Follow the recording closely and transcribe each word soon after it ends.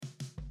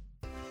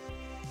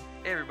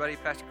Hey everybody,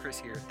 Pastor Chris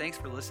here. Thanks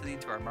for listening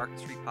to our Market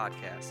Street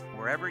podcast.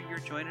 Wherever you're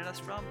joining us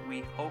from,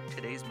 we hope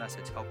today's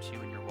message helps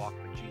you in your walk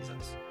with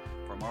Jesus.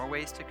 For more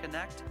ways to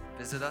connect,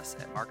 visit us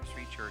at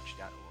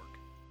marketstreetchurch.org.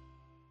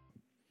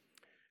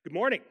 Good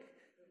morning.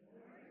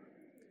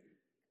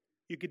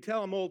 You can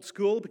tell I'm old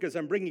school because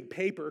I'm bringing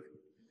paper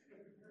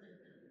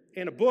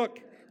and a book.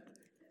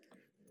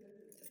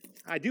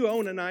 I do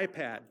own an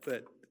iPad,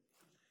 but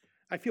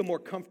I feel more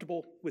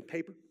comfortable with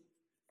paper.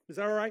 Is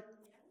that all right?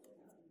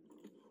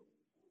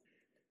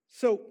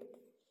 So, I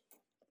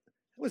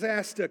was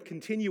asked to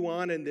continue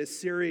on in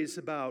this series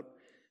about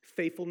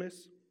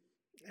faithfulness,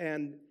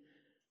 and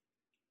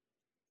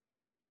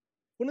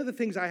one of the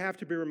things I have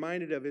to be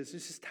reminded of is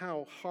just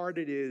how hard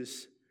it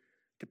is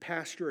to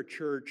pastor a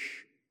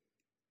church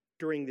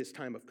during this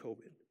time of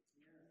COVID.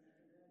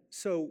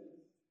 So,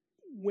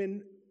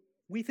 when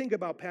we think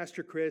about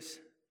Pastor Chris,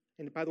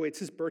 and by the way, it's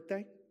his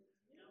birthday,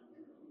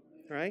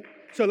 all right?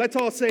 So let's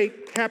all say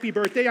happy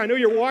birthday. I know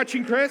you're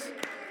watching, Chris.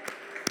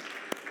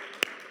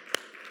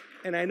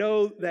 And I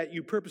know that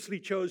you purposely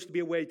chose to be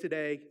away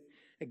today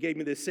and gave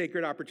me this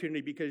sacred opportunity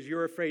because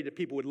you're afraid that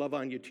people would love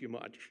on you too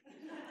much.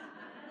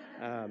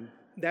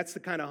 That's the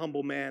kind of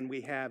humble man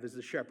we have as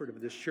the shepherd of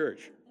this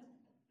church.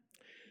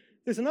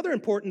 There's another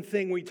important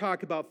thing we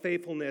talk about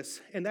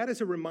faithfulness, and that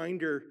is a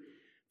reminder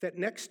that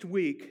next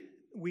week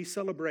we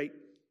celebrate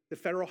the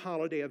federal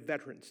holiday of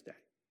Veterans Day.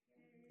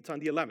 It's on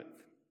the 11th.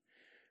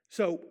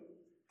 So,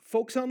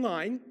 folks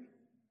online,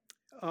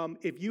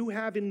 if you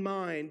have in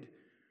mind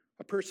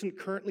a person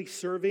currently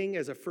serving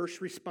as a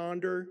first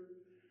responder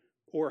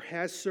or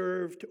has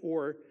served,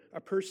 or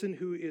a person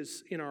who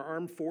is in our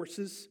armed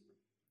forces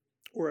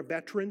or a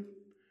veteran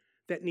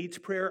that needs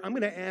prayer, I'm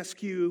going to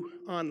ask you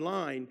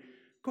online,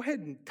 go ahead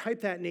and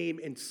type that name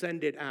and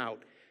send it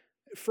out.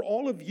 For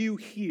all of you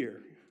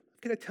here,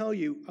 I'm going to tell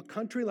you, a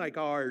country like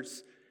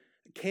ours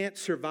can't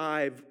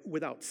survive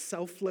without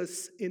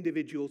selfless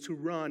individuals who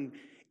run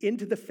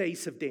into the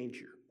face of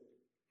danger.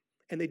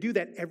 And they do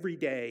that every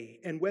day.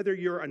 And whether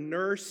you're a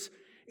nurse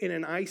in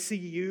an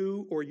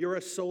ICU or you're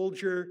a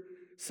soldier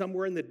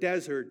somewhere in the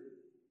desert,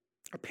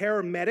 a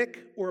paramedic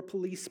or a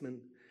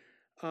policeman,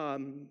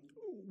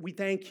 we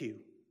thank you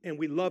and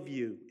we love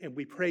you and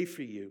we pray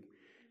for you.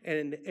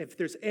 And if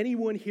there's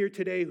anyone here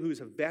today who's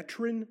a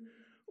veteran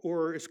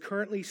or is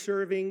currently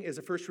serving as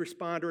a first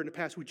responder in the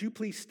past, would you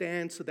please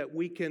stand so that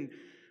we can...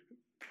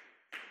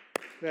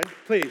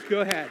 Please,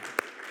 go ahead.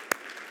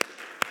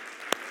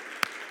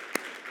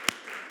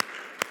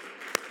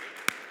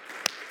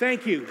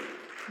 Thank you.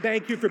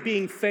 Thank you for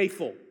being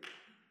faithful.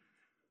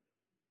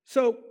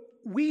 So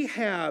we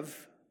have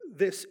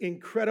this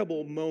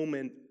incredible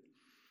moment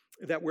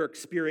that we're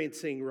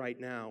experiencing right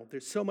now.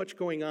 There's so much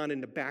going on in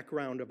the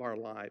background of our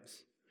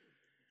lives.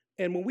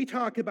 And when we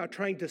talk about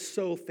trying to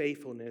sow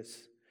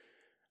faithfulness,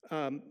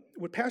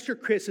 what Pastor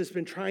Chris has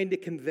been trying to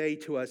convey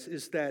to us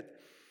is that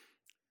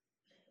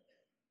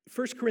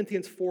 1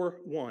 Corinthians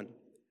 4:1,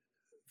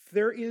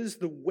 there is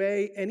the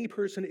way any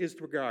person is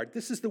to regard.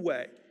 This is the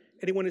way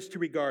anyone is to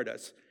regard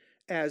us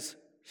as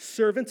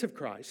servants of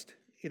Christ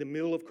in the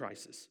middle of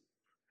crisis,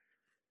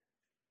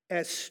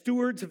 as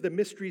stewards of the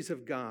mysteries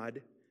of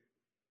God,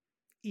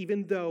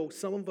 even though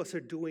some of us are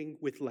doing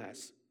with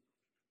less.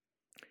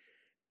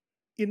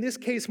 In this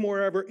case,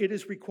 moreover, it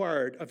is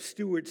required of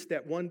stewards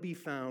that one be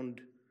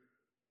found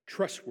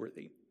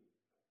trustworthy,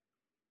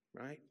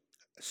 right?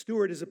 A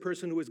steward is a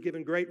person who is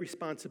given great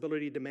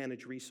responsibility to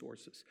manage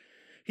resources.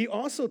 He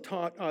also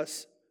taught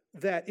us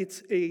that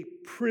it's a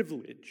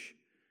privilege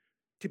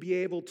to be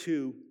able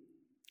to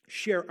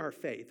share our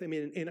faith. I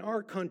mean, in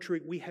our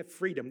country, we have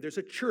freedom. There's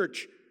a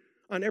church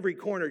on every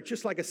corner,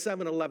 just like a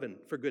 7-Eleven,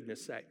 for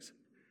goodness sakes,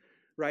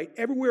 right?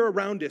 Everywhere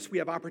around us, we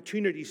have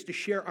opportunities to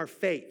share our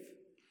faith.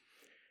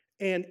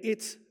 And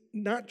it's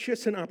not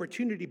just an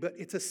opportunity, but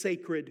it's a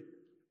sacred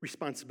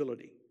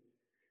responsibility.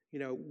 You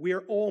know,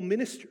 we're all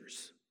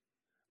ministers,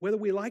 whether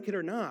we like it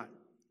or not.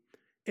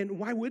 And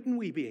why wouldn't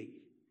we be?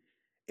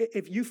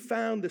 If you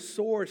found the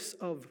source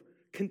of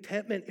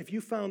contentment, if you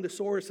found the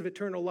source of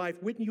eternal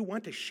life, wouldn't you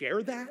want to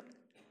share that?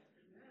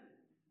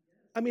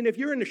 I mean, if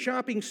you're in a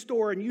shopping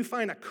store and you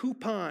find a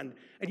coupon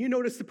and you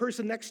notice the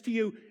person next to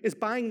you is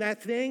buying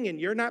that thing and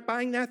you're not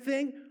buying that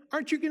thing,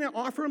 aren't you going to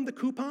offer them the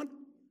coupon?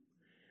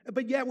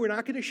 But yeah, we're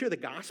not going to share the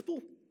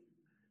gospel?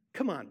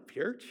 Come on,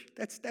 church.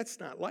 That's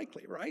not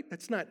likely, right?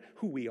 That's not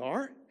who we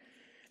are.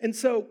 And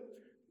so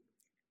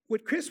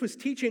what Chris was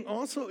teaching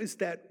also is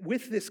that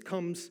with this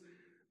comes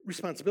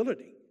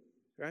responsibility.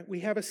 Right?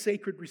 We have a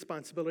sacred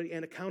responsibility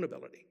and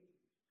accountability.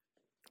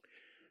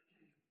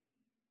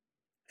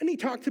 And he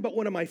talked about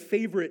one of my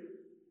favorite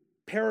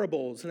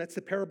parables, and that's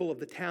the parable of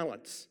the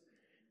talents.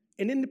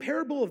 And in the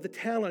parable of the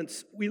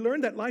talents, we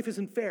learned that life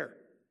isn't fair.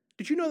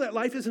 Did you know that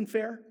life isn't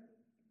fair?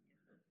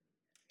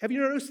 Have you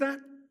noticed that?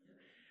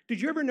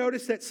 Did you ever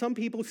notice that some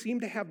people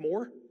seem to have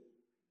more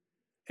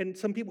and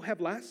some people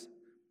have less?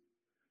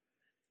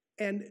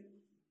 And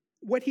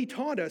what he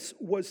taught us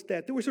was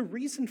that there was a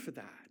reason for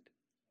that.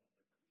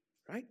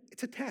 Right?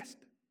 It's a test,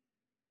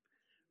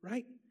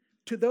 right?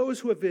 To those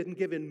who have been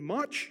given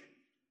much,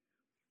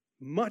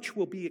 much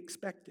will be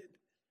expected,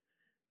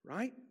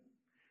 right?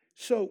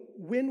 So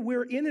when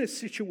we're in a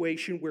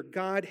situation where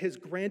God has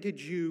granted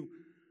you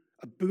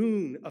a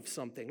boon of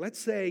something, let's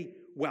say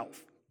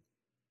wealth.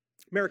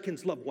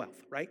 Americans love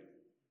wealth, right?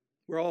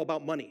 We're all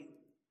about money.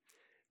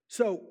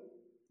 So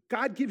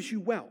God gives you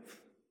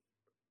wealth.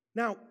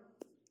 Now,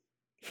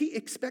 he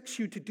expects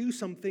you to do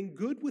something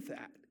good with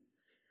that,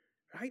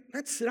 right?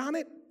 Not sit on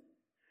it,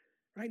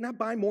 right? Not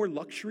buy more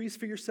luxuries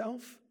for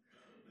yourself.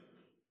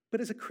 But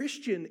as a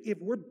Christian,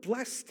 if we're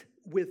blessed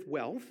with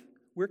wealth,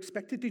 we're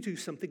expected to do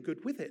something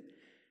good with it.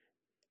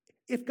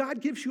 If God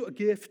gives you a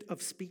gift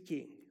of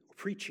speaking, or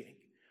preaching,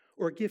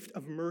 or a gift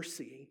of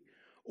mercy,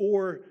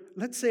 or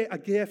let's say a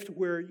gift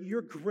where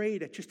you're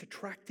great at just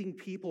attracting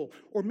people,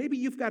 or maybe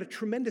you've got a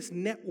tremendous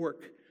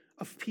network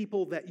of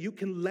people that you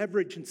can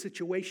leverage in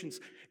situations,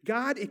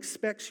 God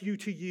expects you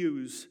to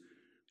use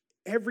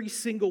every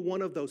single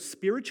one of those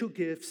spiritual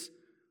gifts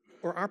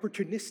or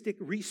opportunistic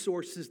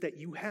resources that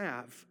you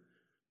have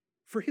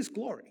for his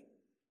glory,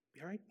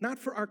 all right? Not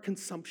for our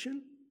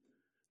consumption,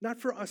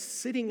 not for us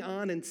sitting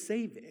on and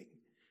saving,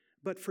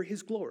 but for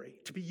his glory,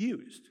 to be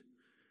used,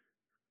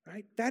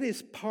 right? That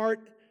is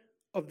part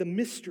of the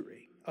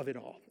mystery of it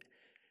all.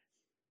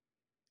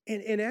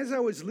 And as I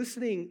was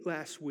listening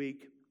last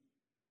week,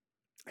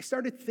 I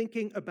started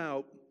thinking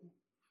about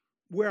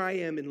where I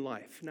am in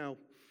life. Now,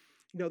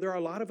 there are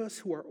a lot of us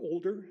who are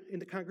older in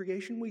the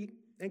congregation.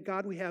 Thank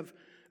God we have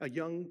a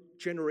young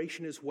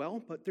generation as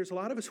well, but there's a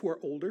lot of us who are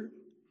older.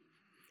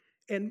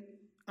 And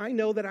I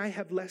know that I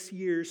have less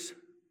years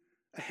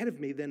ahead of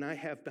me than I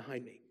have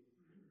behind me.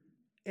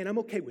 And I'm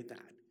okay with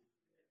that.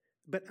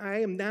 But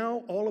I am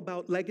now all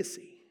about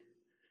legacy.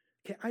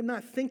 Okay, I'm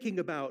not thinking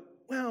about,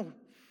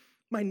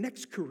 my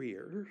next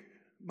career,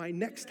 my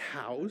next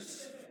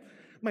house,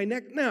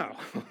 no.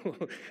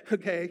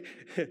 Okay,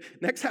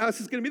 next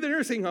house is going to be the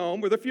nursing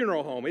home or the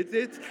funeral home.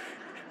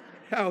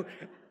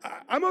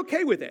 I'm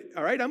okay with it,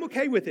 all right? I'm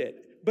okay with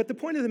it. But the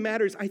point of the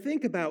matter is I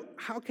think about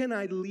how can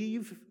I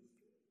leave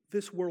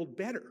this world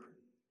better,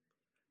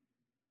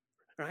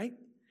 right?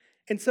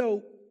 And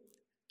so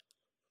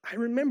I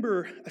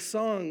remember a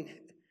song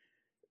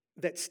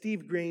that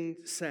Steve Green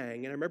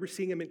sang, and I remember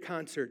seeing him in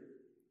concert,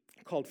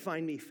 called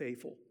Find Me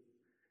Faithful.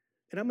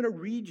 And I'm going to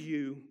read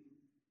you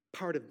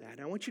part of that.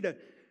 I want you to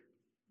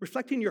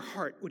reflect in your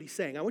heart what he's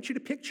saying. I want you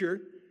to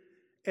picture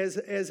as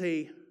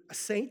a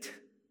saint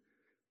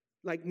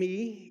like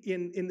me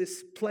in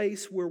this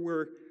place where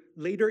we're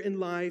later in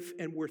life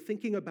and we're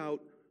thinking about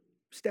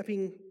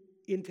stepping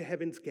into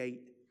heaven's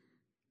gate.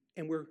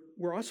 And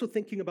we're also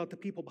thinking about the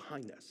people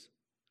behind us,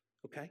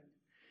 okay?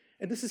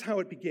 And this is how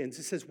it begins.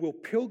 It says, "We're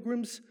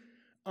pilgrims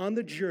on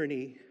the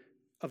journey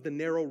of the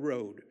narrow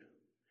road,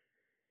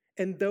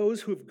 and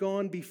those who have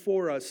gone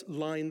before us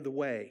line the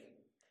way,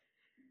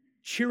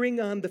 cheering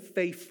on the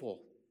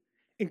faithful,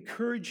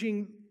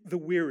 encouraging the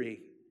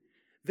weary,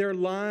 their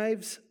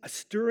lives a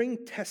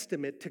stirring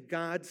testament to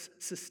God's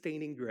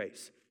sustaining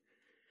grace.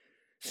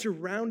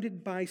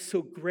 Surrounded by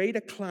so great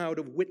a cloud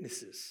of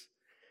witnesses,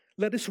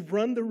 let us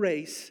run the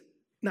race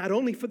not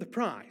only for the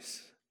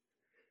prize,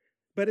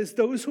 but as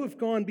those who have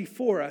gone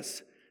before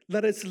us,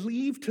 let us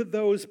leave to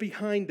those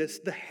behind us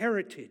the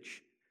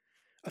heritage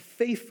of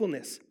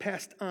faithfulness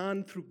passed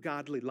on through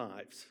godly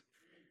lives.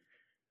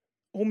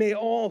 Oh, may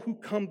all who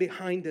come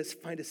behind us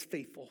find us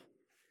faithful.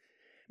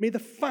 May the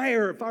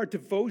fire of our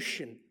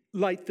devotion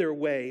light their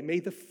way. May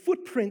the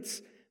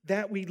footprints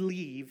that we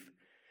leave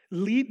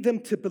lead them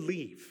to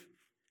believe,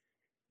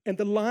 and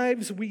the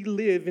lives we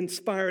live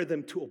inspire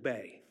them to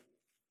obey.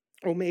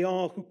 Oh, may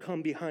all who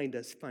come behind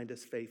us find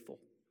us faithful."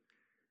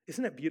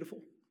 Isn't that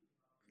beautiful?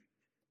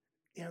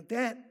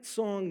 That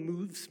song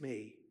moves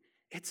me.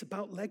 It's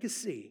about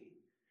legacy.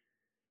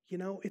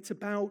 It's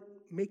about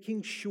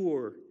making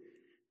sure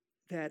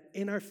that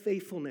in our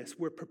faithfulness,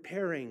 we're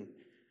preparing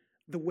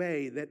the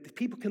way that the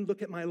people can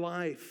look at my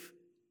life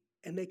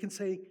and they can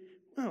say,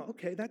 "Oh,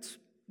 okay, that's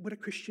what a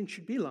Christian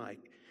should be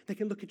like." They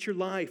can look at your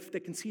life. They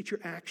can see at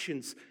your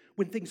actions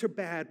when things are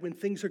bad, when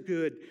things are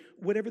good,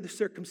 whatever the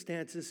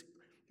circumstances,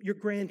 your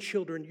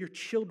grandchildren, your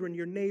children,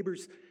 your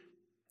neighbors,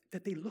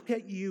 that they look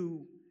at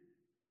you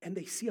and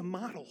they see a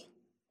model,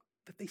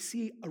 that they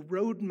see a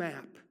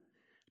roadmap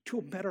to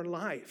a better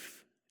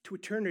life, to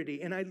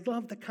eternity. And I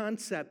love the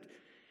concept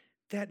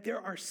that there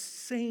are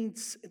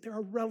saints, there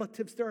are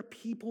relatives, there are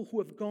people who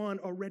have gone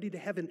already to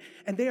heaven,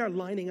 and they are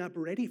lining up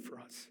ready for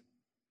us.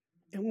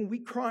 And when we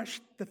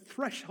cross the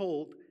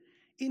threshold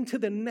into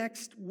the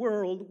next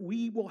world,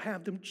 we will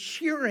have them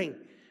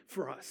cheering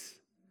for us.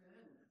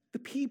 The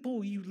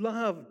people you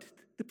loved,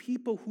 the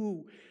people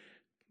who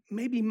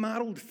maybe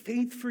modeled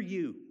faith for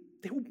you,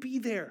 they will be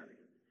there.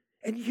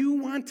 And you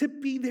want to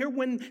be there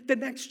when the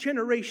next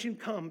generation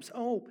comes.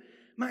 Oh,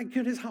 my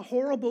goodness, how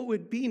horrible it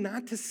would be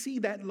not to see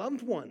that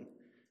loved one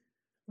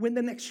when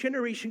the next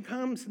generation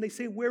comes and they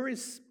say, "Where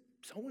is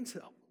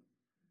so-and-so?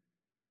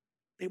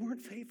 They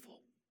weren't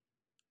faithful.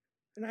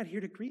 They're not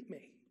here to greet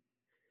me."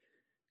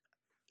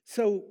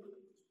 So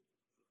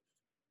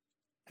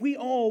we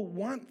all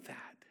want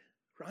that,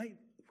 right?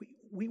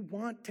 we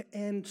want to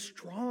end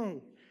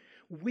strong.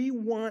 We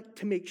want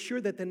to make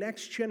sure that the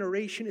next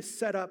generation is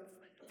set up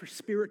for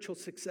spiritual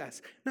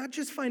success, not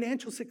just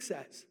financial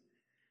success.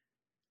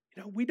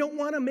 We don't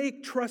want to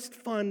make trust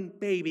fund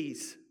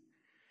babies.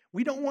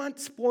 We don't want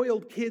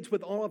spoiled kids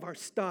with all of our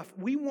stuff.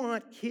 We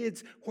want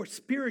kids who are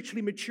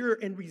spiritually mature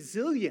and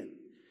resilient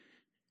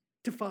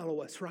to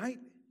follow us, right?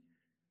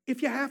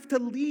 If you have to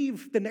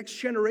leave the next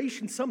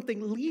generation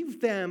something, leave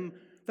them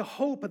the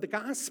hope of the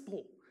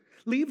gospel.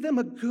 Leave them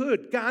a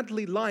good,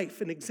 godly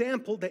life, an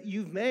example that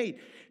you've made.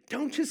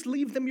 Don't just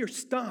leave them your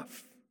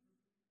stuff.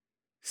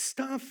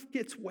 Stuff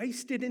gets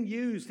wasted and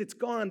used. It's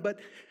gone, but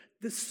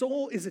the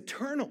soul is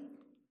eternal.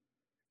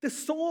 The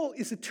soul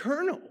is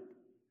eternal.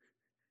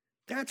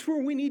 That's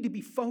where we need to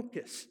be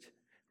focused,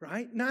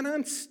 right? Not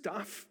on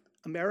stuff,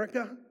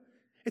 America.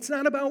 It's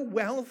not about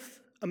wealth,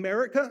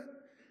 America.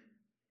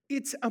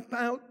 It's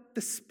about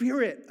the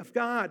Spirit of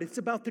God. It's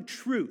about the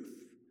truth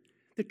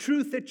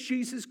that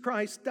Jesus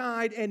Christ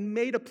died and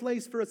made a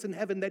place for us in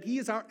heaven, that he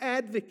is our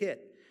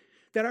advocate,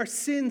 that our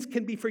sins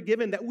can be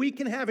forgiven, that we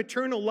can have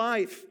eternal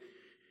life.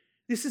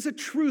 This is a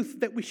truth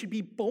that we should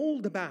be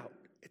bold about.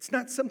 It's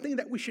not something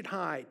that we should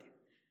hide.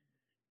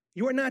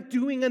 You are not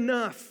doing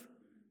enough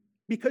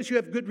because you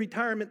have good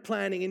retirement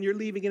planning and you're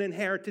leaving an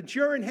inheritance.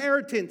 Your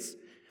inheritance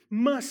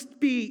must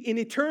be an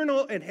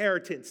eternal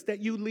inheritance that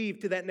you leave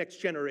to that next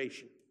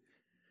generation.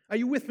 Are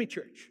you with me,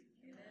 church?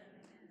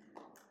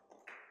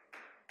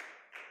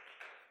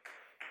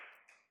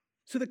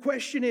 So the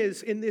question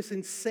is, in this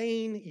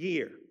insane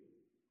year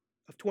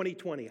of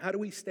 2020, how do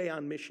we stay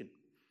on mission?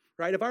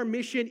 Right? If our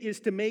mission is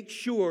to make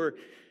sure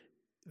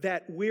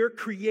that we're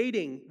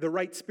creating the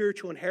right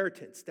spiritual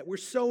inheritance, that we're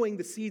sowing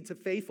the seeds of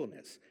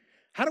faithfulness,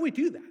 how do we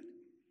do that?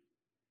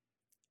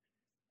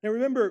 Now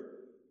remember,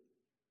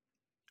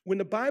 when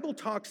the Bible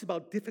talks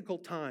about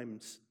difficult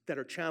times that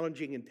are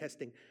challenging and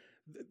testing,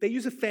 they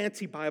use a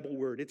fancy Bible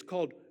word. It's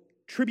called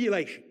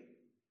tribulation,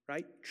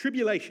 right?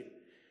 Tribulation.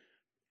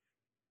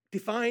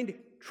 Defined,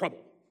 trouble.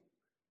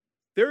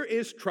 There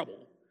is trouble.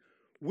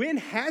 When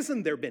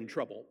hasn't there been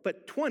trouble?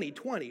 But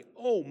 2020,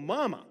 oh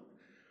mama,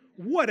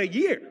 what a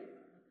year.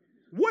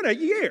 What a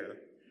year.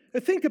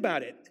 Think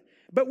about it.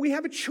 But we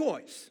have a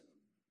choice.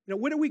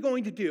 What are we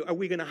going to do? Are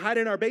we going to hide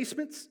in our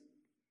basements?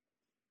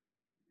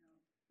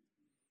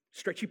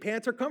 Stretchy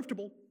pants are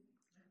comfortable.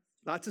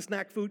 Lots of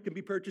snack food can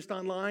be purchased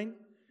online.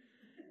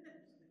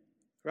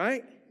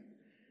 Right?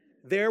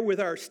 There with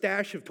our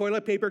stash of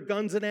toilet paper,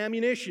 guns, and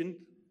ammunition.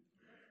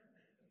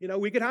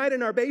 We could hide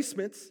in our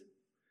basements,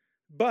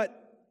 but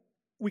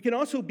we can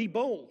also be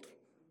bold.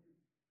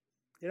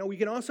 We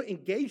can also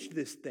engage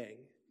this thing.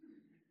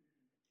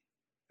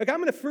 Like, I'm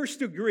going to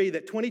first agree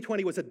that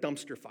 2020 was a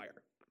dumpster fire.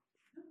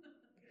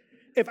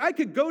 If I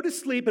could go to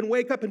sleep and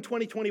wake up in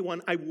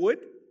 2021, I would,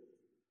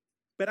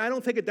 but I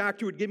don't think a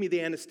doctor would give me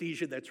the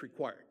anesthesia that's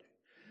required.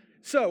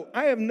 So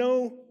I have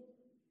no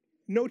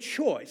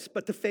choice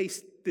but to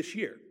face this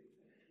year.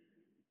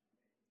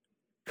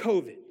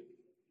 COVID,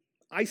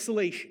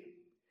 isolation,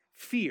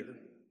 fear,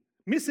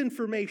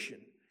 misinformation,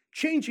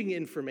 changing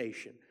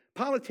information,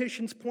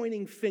 politicians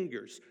pointing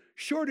fingers,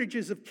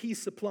 shortages of key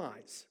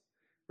supplies,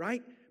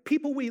 right?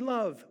 People we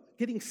love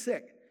getting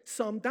sick,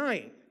 some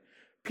dying.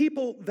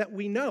 People that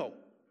we know,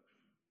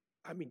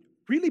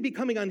 really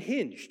becoming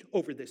unhinged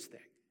over this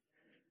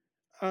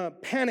thing.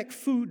 Panic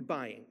food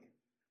buying,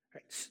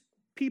 right?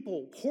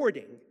 People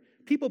hoarding,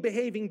 people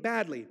behaving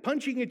badly,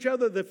 punching each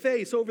other in the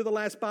face over the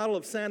last bottle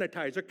of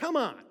sanitizer. Come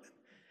on.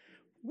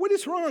 What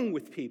is wrong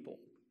with people?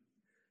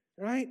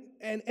 Right?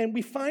 And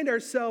we find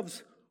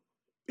ourselves,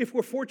 if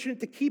we're fortunate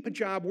to keep a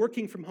job,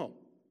 working from home,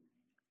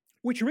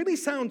 which really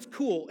sounds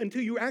cool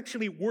until you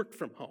actually work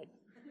from home.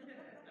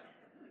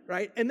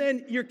 Right? And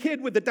then your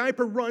kid with the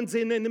diaper runs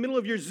in the middle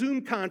of your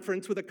Zoom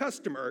conference with a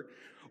customer,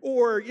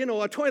 or,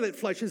 a toilet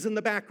flushes in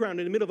the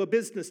background in the middle of a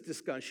business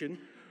discussion,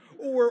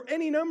 or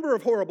any number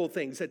of horrible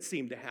things that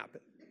seem to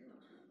happen.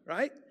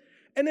 Right?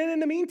 And then in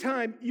the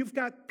meantime, you've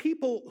got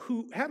people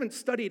who haven't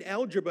studied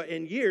algebra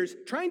in years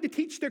trying to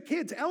teach their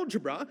kids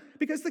algebra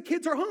because the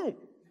kids are home,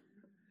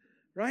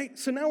 right?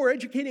 So now we're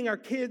educating our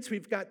kids.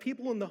 We've got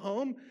people in the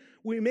home.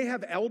 We may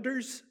have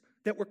elders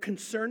that we're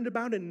concerned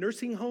about in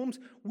nursing homes.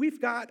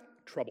 We've got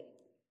trouble,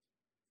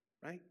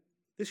 right?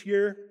 This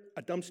year,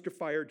 a dumpster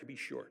fire to be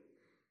sure.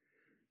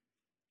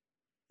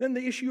 Then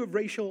the issue of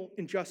racial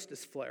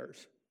injustice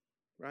flares,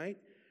 right?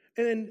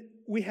 And then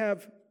we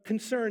have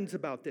concerns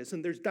about this,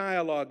 and there's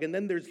dialogue, and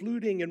then there's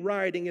looting and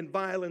rioting and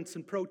violence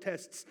and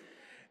protests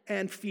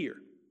and fear.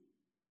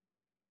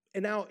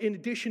 And now, in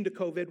addition to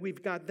COVID,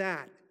 we've got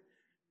that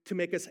to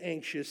make us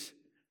anxious.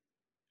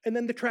 And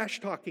then the trash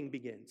talking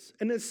begins.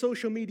 And then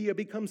social media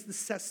becomes the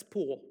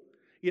cesspool.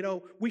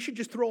 We should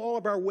just throw all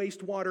of our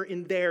wastewater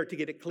in there to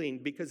get it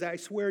cleaned, because I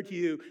swear to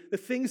you, the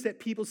things that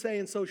people say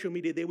in social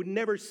media, they would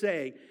never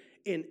say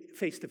in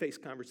face-to-face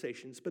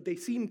conversations, but they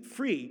seem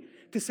free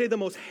to say the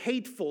most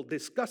hateful,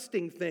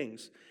 disgusting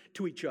things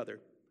to each other,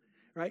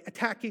 right?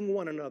 Attacking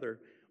one another,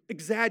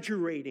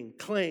 exaggerating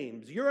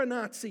claims. You're a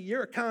Nazi,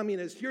 you're a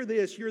communist, you're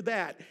this, you're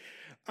that.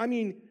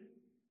 They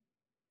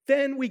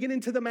Then we get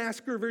into the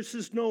masker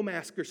versus no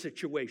masker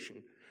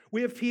situation.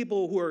 We have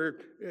people who are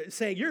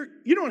saying,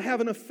 you don't have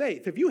enough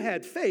faith. If you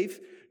had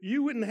faith,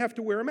 you wouldn't have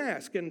to wear a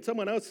mask. And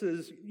someone else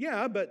says,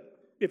 yeah, but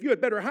if you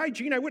had better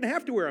hygiene, I wouldn't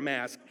have to wear a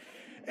mask.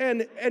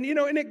 And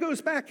it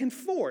goes back and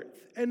forth.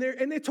 And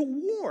it's a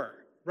war,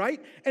 right?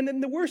 And then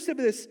the worst of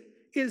this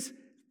is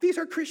these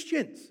are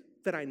Christians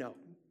that I know.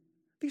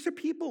 These are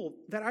people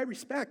that I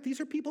respect.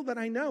 These are people that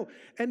I know.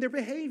 And they're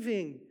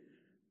behaving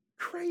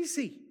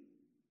crazy.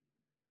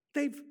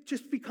 They've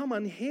just become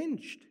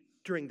unhinged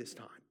during this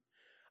time.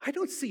 I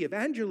don't see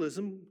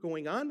evangelism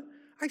going on.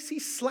 I see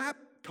slap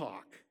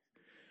talk.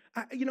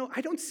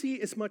 I don't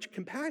see as much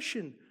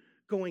compassion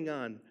going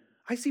on.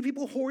 I see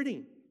people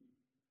hoarding.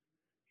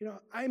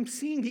 I'm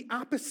seeing the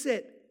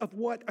opposite of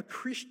what a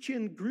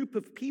Christian group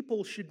of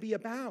people should be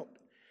about,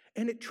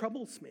 and it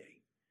troubles me.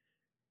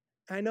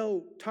 I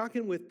know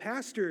talking with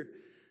Pastor,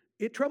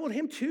 it troubled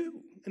him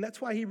too, and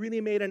that's why he really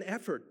made an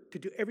effort to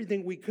do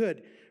everything we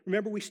could.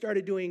 Remember, we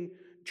started doing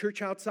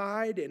church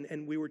outside,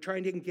 and we were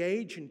trying to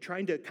engage and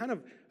trying to kind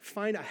of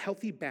find a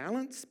healthy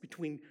balance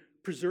between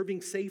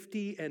preserving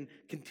safety and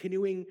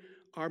continuing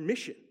our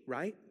mission,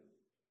 right?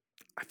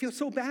 I feel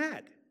so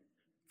bad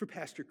for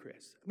Pastor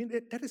Chris. I mean,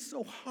 that is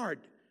so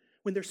hard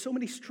when there's so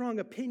many strong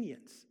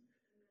opinions.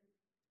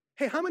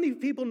 Hey, how many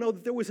people know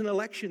that there was an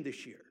election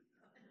this year?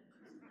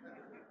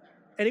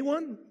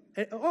 Anyone?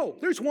 Oh,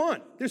 there's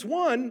one. There's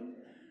one.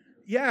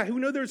 Yeah, who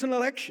knew there was an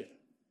election?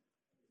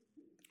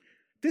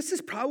 This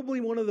is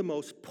probably one of the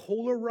most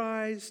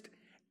polarized,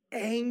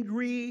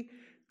 angry,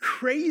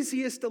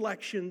 craziest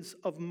elections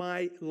of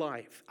my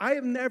life. I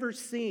have never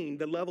seen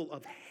the level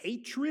of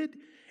hatred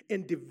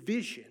and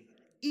division,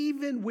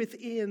 even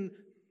within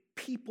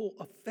people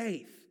of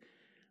faith,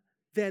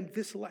 than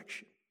this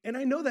election. And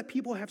I know that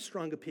people have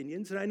strong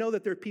opinions, and I know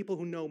that there are people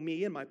who know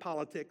me and my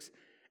politics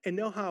and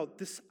know how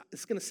this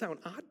is going to sound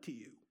odd to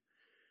you.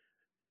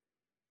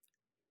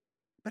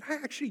 But I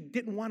actually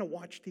didn't want to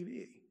watch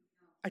TV.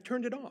 I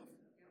turned it off.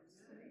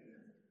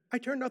 I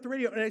turned off the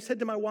radio, and I said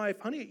to my wife,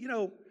 honey,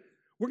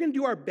 we're going to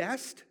do our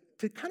best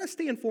to kind of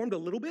stay informed a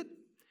little bit,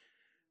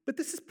 but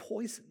this is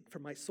poison for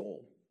my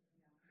soul.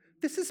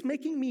 This is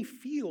making me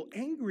feel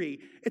angry.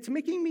 It's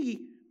making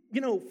me,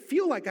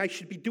 feel like I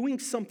should be doing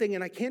something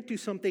and I can't do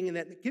something, and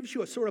that gives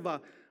you a sort of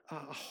a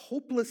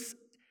hopeless,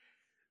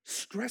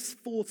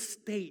 stressful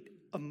state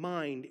of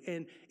mind,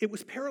 and it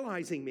was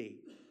paralyzing me.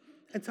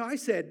 And so I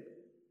said,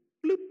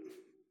 bloop,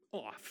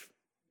 off.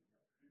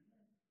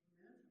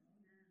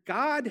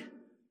 God,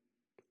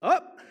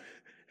 up.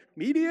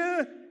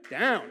 Media,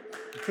 down.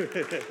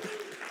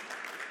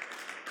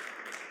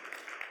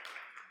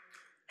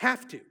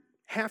 Have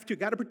to.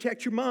 Got to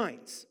protect your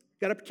minds.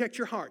 Got to protect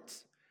your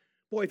hearts.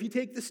 Boy, if you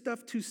take this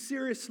stuff too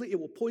seriously, it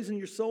will poison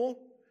your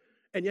soul,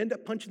 and you end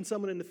up punching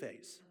someone in the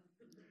face.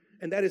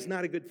 And that is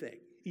not a good thing,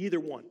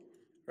 either one,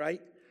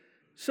 right?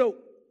 So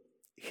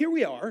here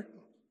we are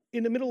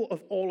in the middle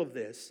of all of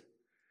this,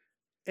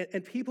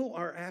 and people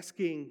are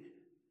asking,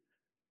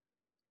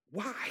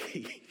 why?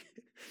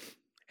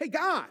 Hey,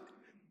 God,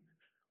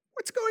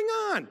 what's going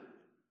on?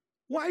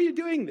 Why are you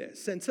doing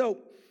this? And so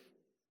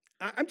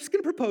I'm just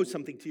going to propose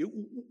something to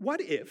you. What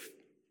if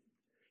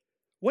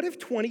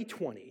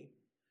 2020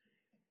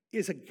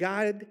 is a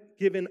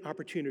God-given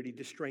opportunity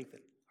to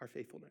strengthen our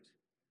faithfulness?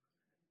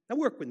 Now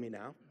work with me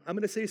now. I'm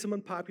going to say some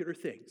unpopular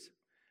things.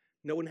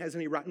 No one has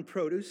any rotten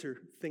produce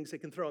or things they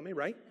can throw at me,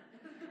 right?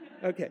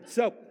 Okay,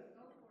 so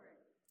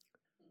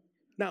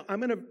now I'm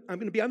going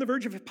to be on the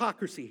verge of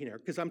hypocrisy here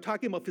because I'm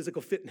talking about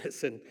physical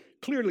fitness, and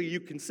clearly you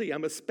can see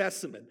I'm a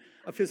specimen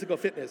of physical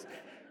fitness.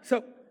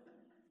 So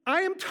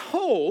I am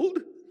told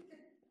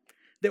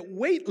that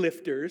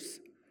weightlifters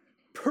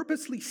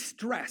purposely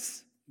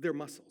stress their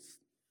muscles,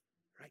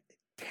 right?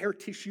 Tear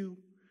tissue,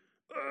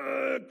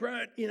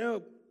 grunt,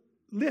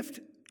 lift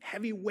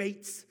heavy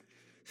weights,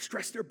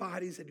 stress their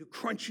bodies, they do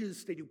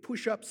crunches, they do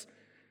push-ups.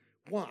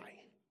 Why?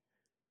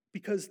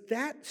 Because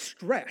that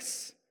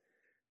stress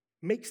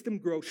makes them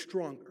grow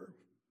stronger.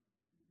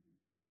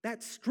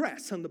 That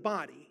stress on the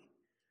body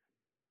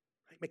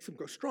makes them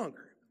grow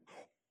stronger.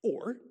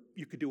 Or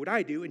you could do what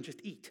I do and just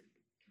eat.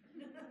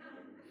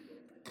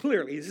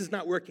 Clearly, this is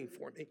not working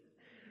for me.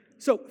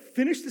 So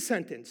finish the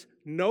sentence.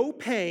 No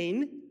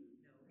pain,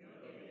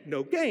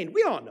 no gain.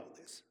 We all know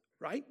this,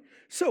 right?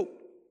 So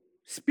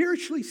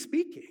spiritually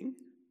speaking,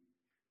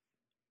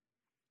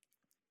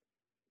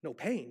 no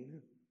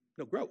pain,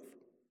 no growth,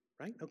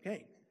 right? No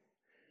gain.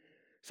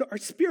 So our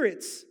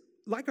spirits,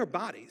 like our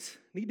bodies,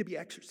 need to be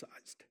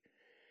exercised.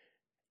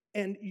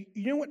 And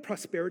you know what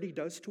prosperity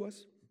does to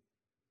us?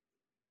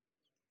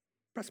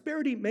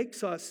 Prosperity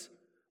makes us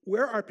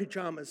wear our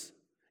pajamas,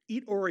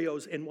 eat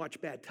Oreos, and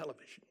watch bad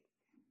television,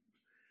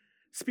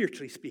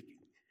 spiritually speaking.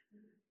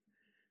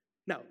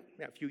 Now,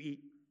 if you eat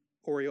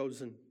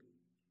Oreos and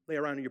lay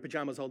around in your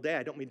pajamas all day,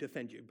 I don't mean to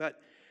offend you,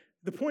 but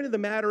the point of the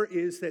matter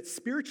is that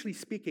spiritually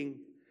speaking,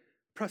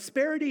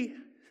 prosperity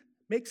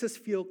makes us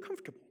feel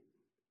comfortable.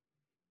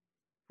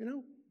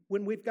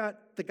 When we've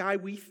got the guy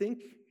we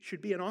think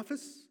should be in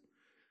office,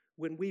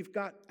 when we've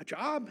got a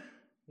job,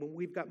 when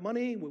we've got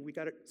money, when we've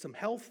got some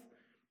health,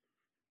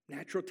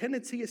 natural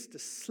tendency is to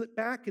slip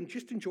back and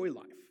just enjoy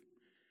life.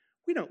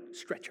 We don't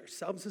stretch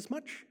ourselves as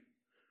much.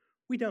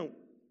 We don't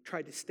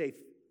try to stay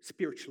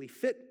spiritually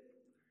fit.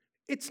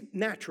 It's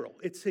natural.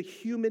 It's a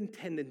human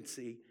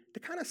tendency to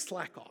kind of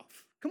slack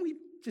off. Can we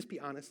just be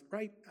honest,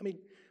 right? I mean,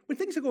 when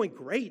things are going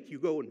great, you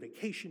go on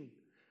vacation.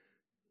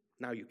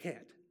 Now you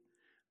can't.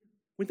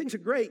 When things are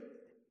great,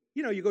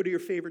 you go to your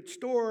favorite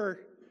store,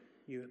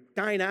 you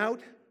dine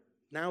out.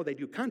 Now they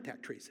do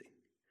contact tracing.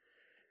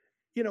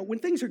 When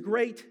things are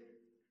great,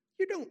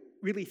 you don't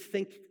really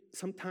think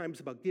sometimes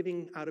about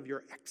giving out of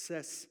your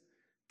excess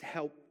to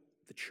help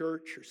the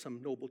church or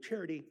some noble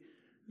charity.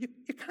 You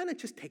kind of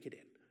just take it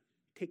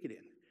in.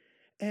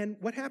 And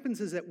what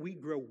happens is that we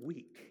grow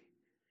weak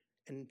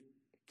and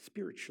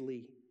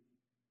spiritually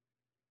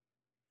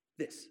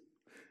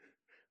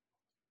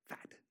fat,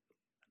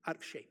 out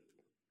of shape,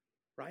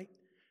 right?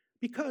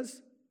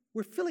 Because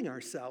we're filling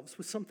ourselves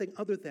with something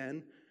other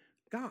than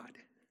God,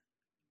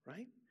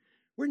 right?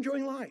 We're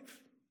enjoying life.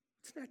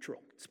 It's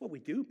natural. It's what we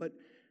do, but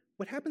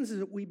what happens is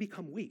that we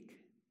become weak.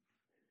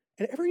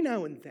 And every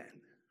now and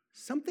then,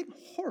 something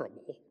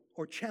horrible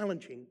or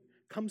challenging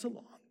comes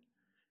along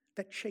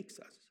that shakes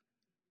us.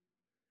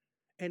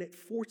 And it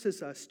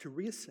forces us to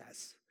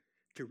reassess,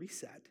 to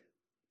reset,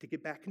 to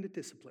get back into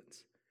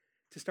disciplines,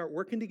 to start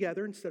working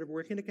together instead of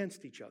working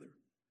against each other,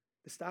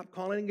 to stop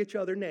calling each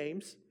other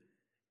names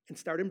and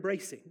start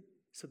embracing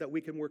so that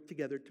we can work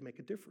together to make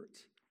a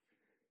difference.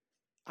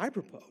 I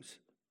propose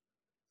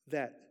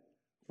that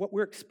what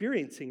we're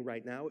experiencing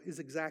right now is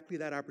exactly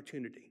that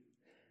opportunity.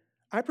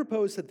 I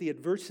propose that the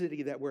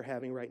adversity that we're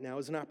having right now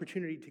is an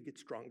opportunity to get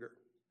stronger.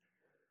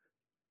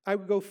 I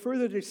would go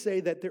further to say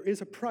that there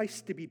is a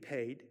price to be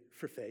paid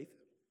for faith.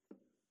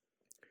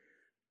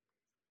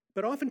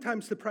 But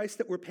oftentimes the price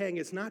that we're paying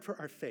is not for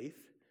our faith,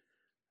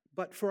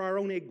 but for our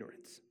own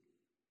ignorance.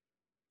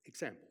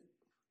 Example.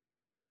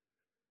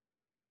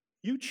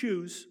 You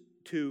choose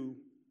to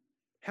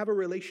have a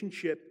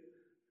relationship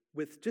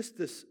with just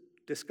this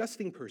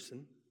disgusting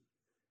person.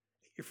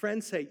 Your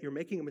friends say, you're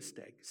making a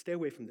mistake. Stay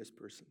away from this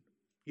person.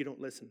 You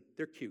don't listen.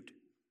 They're cute,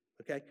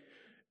 okay?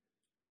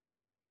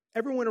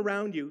 Everyone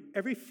around you,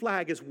 every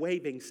flag is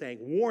waving, saying,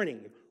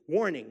 warning,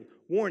 warning,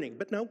 warning.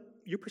 But no,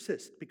 you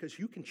persist because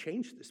you can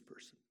change this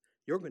person.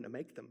 You're going to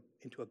make them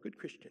into a good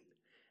Christian,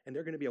 and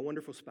they're going to be a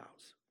wonderful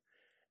spouse.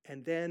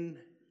 And then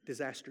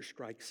disaster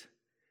strikes,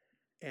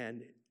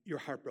 and you're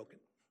heartbroken.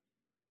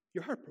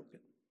 You're heartbroken,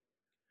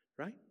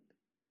 right?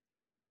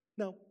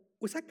 No,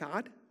 was that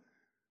God?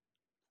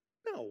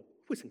 No,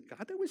 it wasn't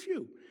God, that was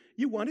you.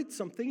 You wanted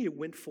something, you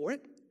went for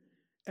it.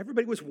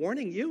 Everybody was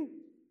warning you.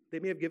 They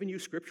may have given you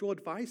scriptural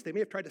advice. They may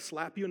have tried to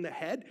slap you in the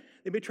head.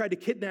 They may have tried to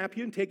kidnap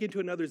you and take you to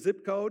another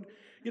zip code.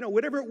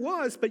 Whatever it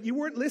was, but you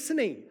weren't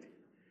listening.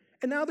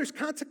 And now there's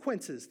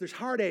consequences. There's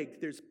heartache.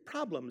 There's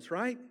problems,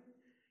 right?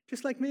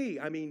 Just like me.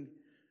 I mean,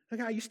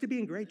 I used to be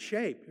in great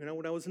shape.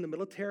 When I was in the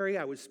military,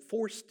 I was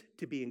forced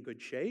to be in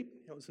good shape.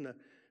 I was in the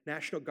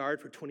National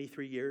Guard for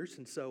 23 years,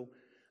 and so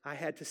I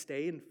had to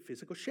stay in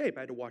physical shape.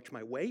 I had to watch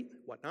my weight,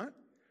 whatnot.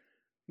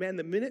 Man,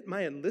 the minute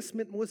my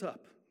enlistment was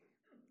up,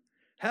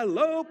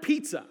 hello,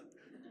 pizza.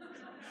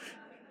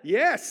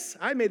 Yes,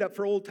 I made up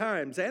for old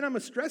times, and I'm a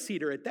stress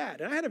eater at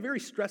that. And I had a very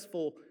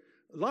stressful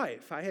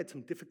life. I had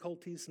some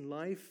difficulties in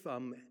life.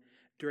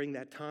 During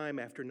that time,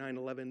 after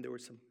 9/11, there were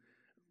some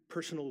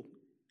personal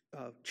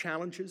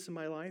challenges in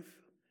my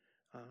life.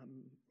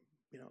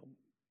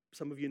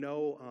 Some of you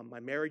know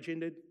my marriage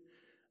ended.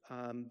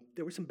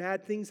 There were some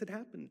bad things that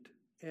happened,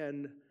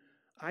 and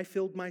I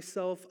filled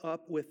myself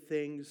up with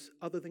things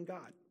other than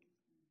God.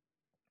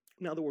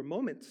 Now, there were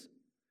moments,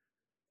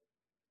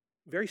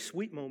 very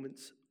sweet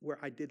moments, where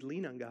I did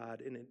lean on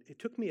God, and it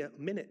took me a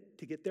minute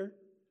to get there.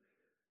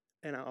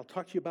 And I'll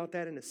talk to you about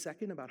that in a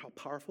second, about how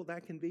powerful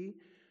that can be.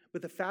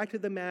 But the fact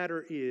of the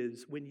matter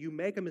is, when you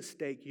make a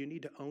mistake, you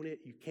need to own it.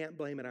 You can't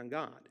blame it on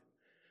God.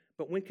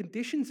 But when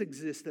conditions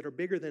exist that are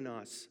bigger than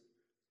us,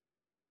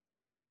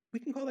 we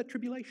can call that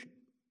tribulation,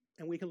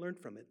 and we can learn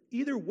from it.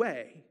 Either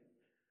way,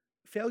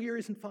 failure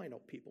isn't final,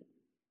 people.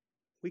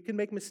 We can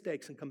make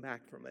mistakes and come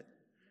back from it.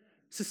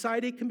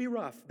 Society can be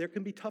rough. There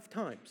can be tough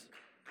times,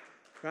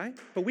 right?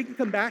 But we can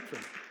come back from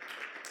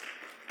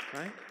it,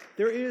 right?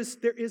 There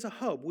is a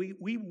hope.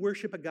 We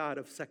worship a God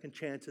of second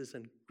chances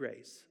and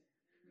grace.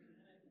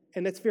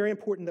 And it's very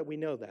important that we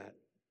know that.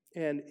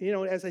 And,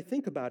 as I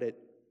think about it,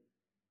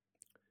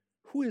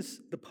 who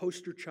is the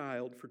poster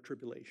child for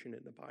tribulation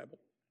in the Bible?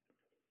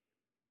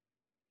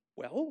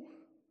 Well,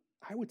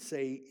 I would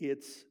say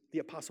it's the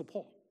Apostle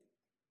Paul.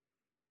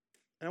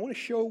 And I want to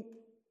show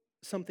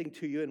something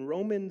to you in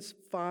Romans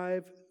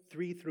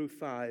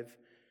 5:3-5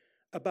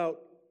 about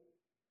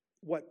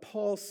what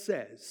Paul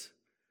says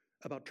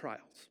about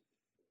trials.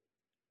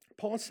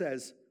 Paul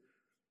says,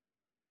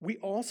 we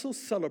also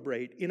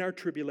celebrate in our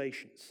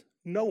tribulations,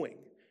 knowing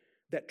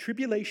that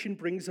tribulation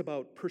brings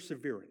about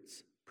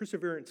perseverance.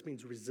 Perseverance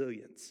means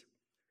resilience.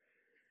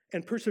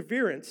 And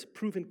perseverance,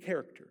 proven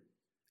character.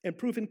 And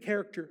proven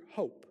character,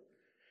 hope.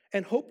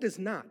 And hope does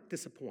not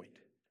disappoint,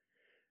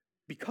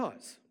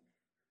 Because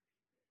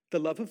the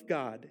love of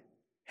God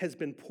has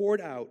been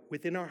poured out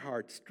within our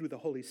hearts through the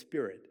Holy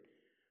Spirit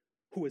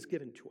who was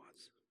given to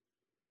us.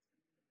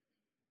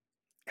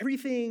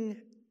 Everything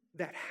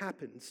that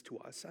happens to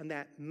us on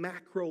that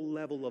macro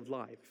level of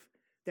life,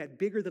 that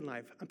bigger than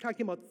life, I'm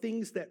talking about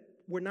things that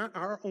were not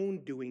our own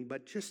doing,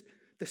 but just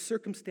the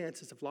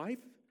circumstances of life,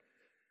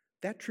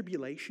 that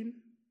tribulation,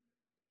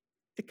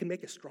 it can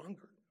make us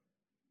stronger.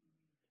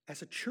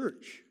 As a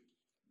church,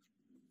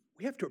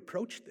 we have to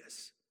approach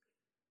this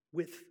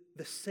with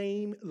the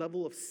same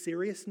level of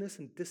seriousness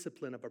and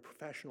discipline of a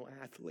professional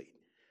athlete.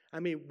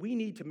 I mean, we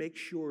need to make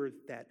sure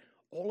that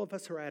all of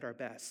us are at our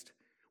best.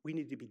 We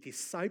need to be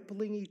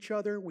discipling each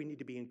other. We need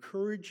to be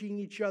encouraging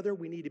each other.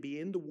 We need to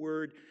be in the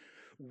Word.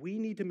 We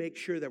need to make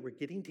sure that we're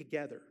getting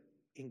together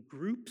in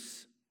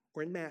groups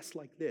or in mass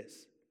like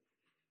this,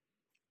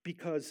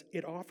 because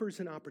it offers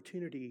an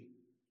opportunity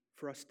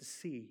for us to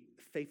see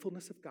the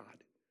faithfulness of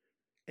God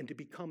and to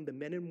become the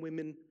men and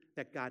women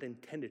that God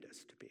intended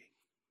us to be,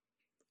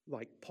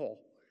 like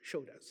Paul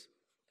showed us.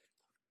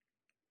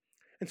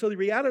 And so the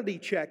reality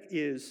check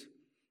is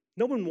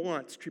no one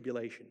wants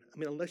tribulation. I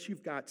mean, unless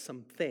you've got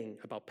something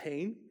about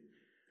pain,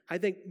 I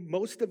think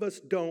most of us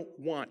don't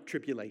want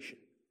tribulation,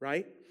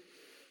 right?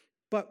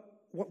 But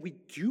what we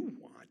do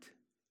want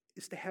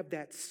is to have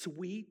that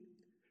sweet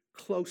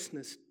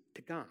closeness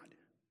to God.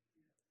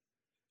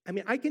 I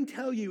mean, I can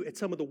tell you at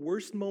some of the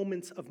worst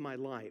moments of my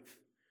life,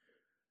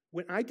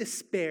 when I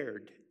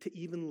despaired to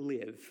even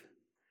live,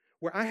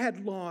 where I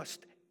had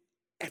lost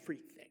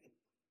everything.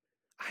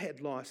 I had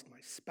lost my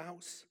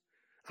spouse.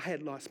 I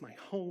had lost my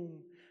home.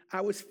 I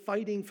was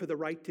fighting for the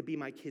right to be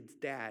my kid's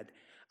dad.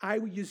 I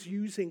was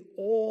using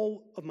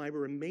all of my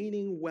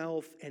remaining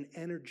wealth and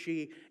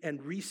energy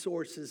and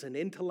resources and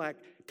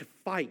intellect to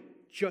fight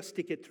just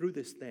to get through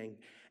this thing,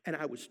 and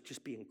I was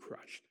just being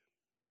crushed.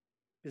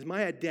 Because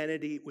my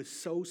identity was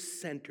so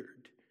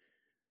centered,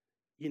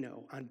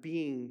 on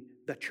being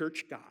the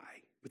church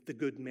guy with the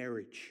good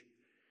marriage,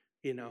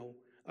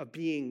 of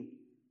being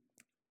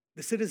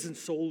the citizen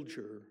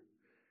soldier,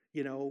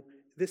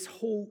 this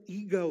whole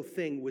ego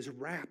thing was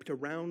wrapped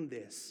around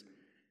this.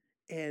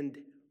 And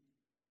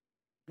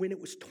when it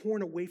was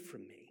torn away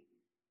from me,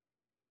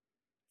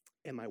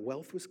 and my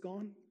wealth was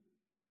gone,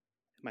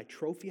 my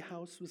trophy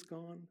house was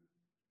gone,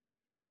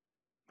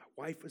 my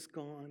wife was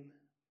gone,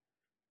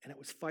 and I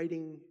was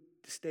fighting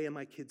to stay in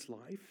my kid's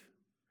life,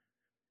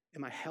 and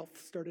my health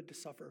started to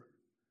suffer,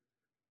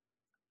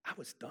 I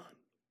was done.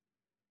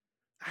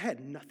 I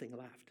had nothing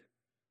left.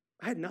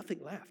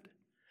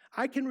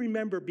 I can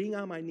remember being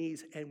on my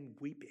knees and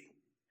weeping.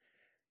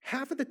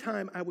 Half of the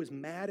time I was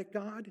mad at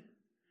God,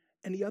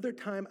 and the other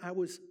time I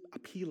was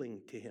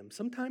appealing to him.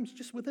 Sometimes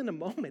just within a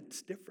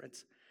moment's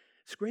difference,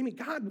 screaming,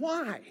 God,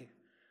 why?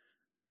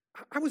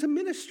 I was a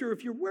minister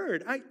of your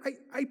word.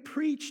 I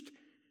preached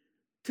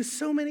to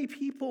so many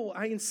people.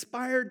 I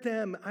inspired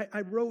them.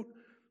 I wrote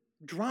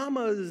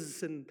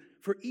dramas and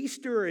for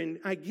Easter, and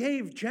I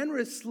gave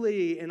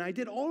generously, and I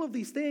did all of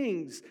these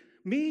things.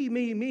 Me,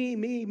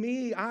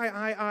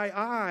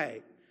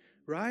 I,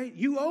 right?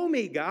 You owe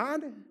me,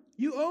 God.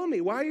 You owe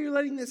me. Why are you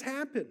letting this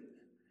happen?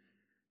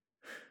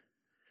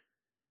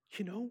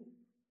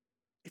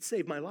 It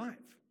saved my life.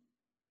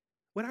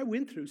 What I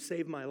went through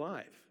saved my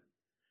life.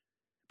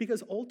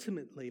 Because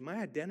ultimately, my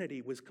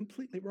identity was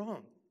completely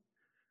wrong.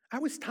 I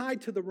was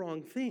tied to the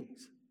wrong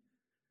things.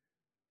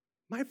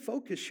 My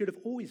focus should have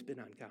always been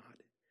on God.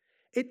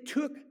 It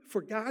took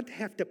for God to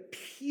have to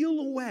peel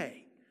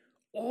away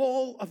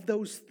all of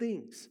those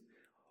things,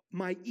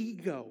 my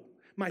ego,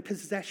 my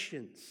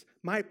possessions,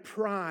 my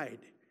pride,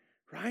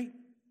 right?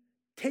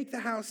 Take the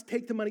house,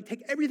 take the money,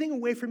 take everything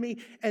away from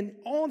me, and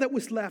all that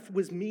was left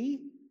was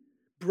me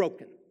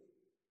broken.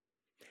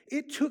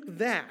 It took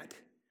that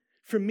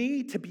for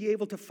me to be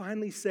able to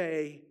finally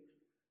say,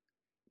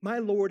 my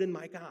Lord and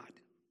my God,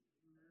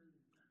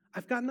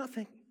 I've got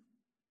nothing.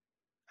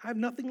 I have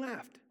nothing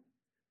left.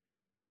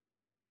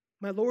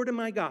 My Lord and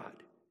my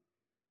God.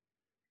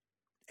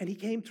 And he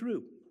came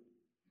through.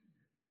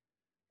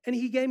 And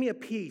he gave me a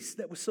peace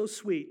that was so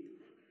sweet.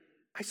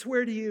 I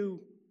swear to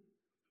you,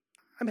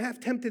 I'm half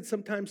tempted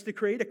sometimes to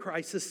create a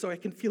crisis so I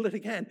can feel it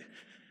again.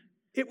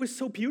 It was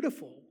so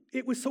beautiful.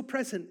 It was so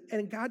present.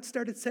 And God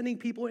started sending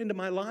people into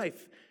my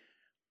life.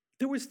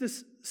 There was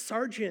this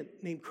sergeant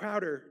named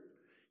Crowder.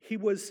 He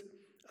was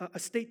a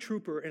state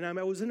trooper, and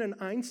I was in an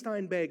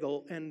Einstein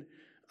bagel, and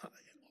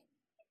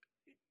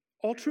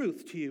all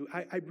truth to you,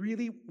 I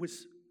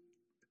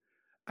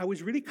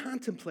was really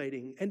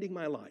contemplating ending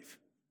my life.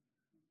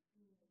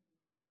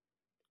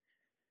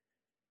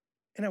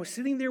 And I was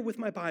sitting there with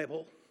my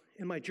Bible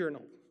and my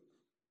journal,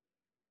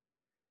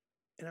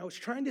 and I was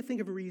trying to think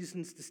of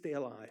reasons to stay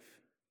alive.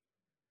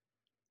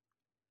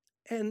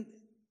 And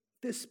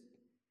this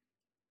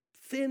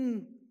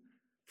thin,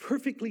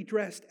 perfectly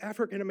dressed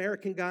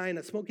African-American guy in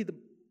a Smokey the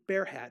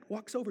Bear hat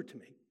walks over to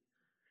me.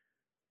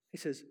 He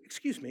says,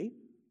 "Excuse me,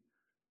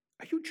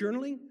 are you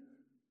journaling?"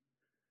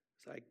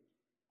 It's like,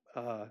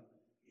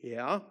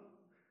 yeah.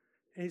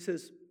 And he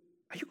says,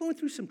 "Are you going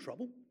through some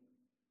trouble?"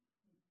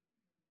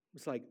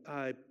 was like,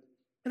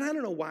 and I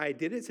don't know why I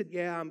did it. I said,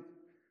 yeah, I'm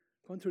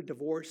going through a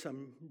divorce.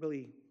 I'm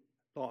really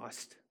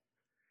lost.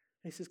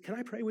 And he says, can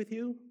I pray with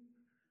you?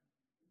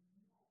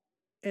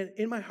 And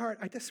in my heart,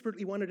 I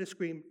desperately wanted to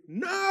scream,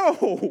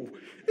 no!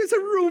 It's a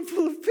room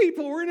full of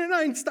people. We're in an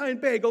Einstein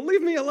bagel.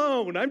 Leave me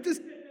alone. I'm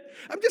just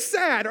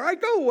sad. All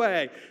right, go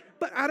away.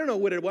 But I don't know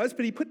what it was,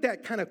 but he put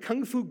that kind of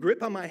kung fu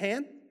grip on my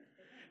hand.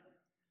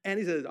 And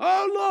he says,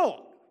 oh,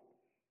 Lord,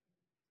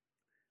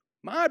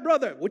 my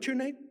brother, what's your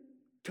name?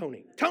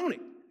 Tony. Tony,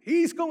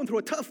 he's going through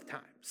a tough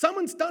time.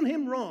 Someone's done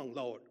him wrong,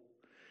 Lord.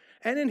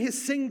 And in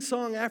his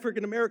sing-song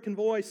African-American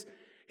voice,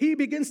 he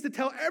begins to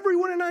tell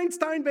everyone in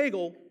Einstein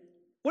Bagel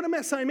what a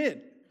mess I'm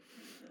in.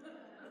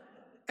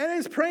 And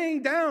is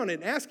praying down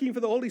and asking for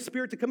the Holy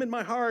Spirit to come in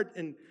my heart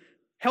and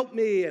help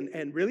me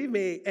and relieve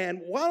me.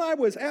 And while I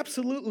was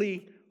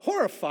absolutely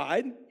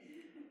horrified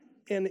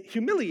and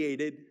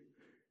humiliated,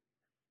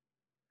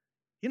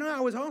 I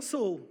was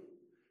also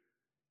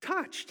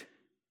touched.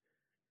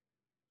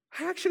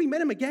 I actually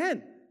met him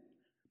again.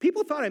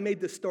 People thought I made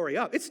this story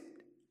up.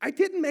 I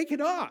didn't make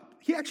it up.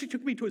 He actually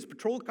took me to his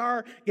patrol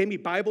car, gave me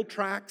Bible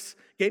tracts,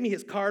 gave me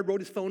his card,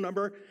 wrote his phone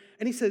number,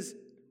 and he says,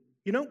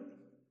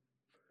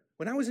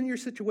 when I was in your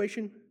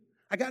situation,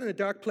 I got in a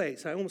dark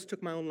place. I almost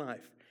took my own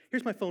life.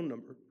 Here's my phone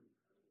number.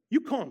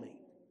 You call me.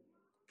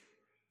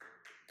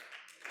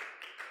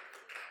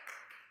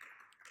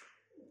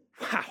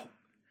 Wow.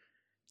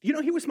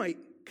 He was my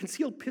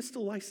concealed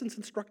pistol license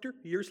instructor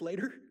years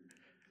later.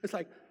 It's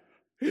like,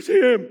 it's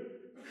him.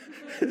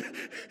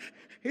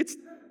 It's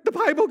the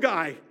Bible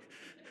guy.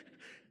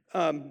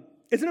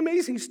 It's an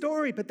amazing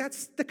story, but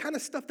that's the kind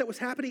of stuff that was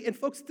happening. And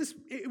folks,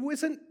 it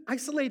wasn't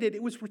isolated.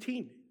 It was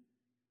routine.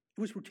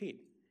 It was routine.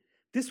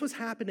 This was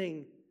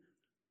happening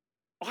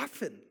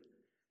often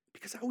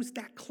because I was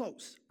that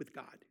close with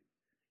God.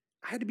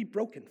 I had to be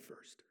broken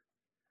first.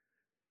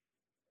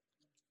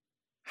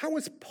 How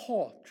was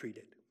Paul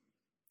treated?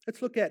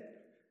 Let's look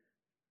at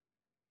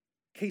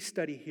case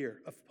study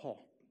here of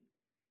Paul.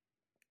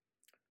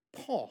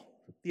 Paul,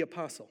 the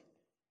apostle,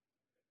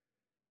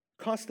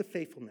 cost of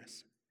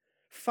faithfulness.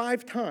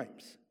 5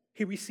 times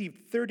he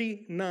received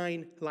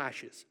 39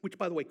 lashes, which,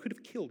 by the way, could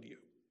have killed you.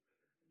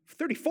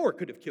 34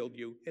 could have killed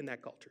you in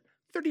that culture.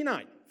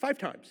 39, 5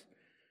 times.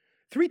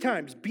 3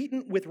 times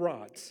beaten with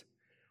rods.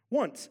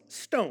 Once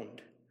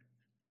stoned.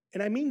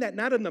 And I mean that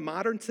not in the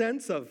modern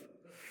sense of,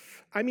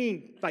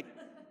 like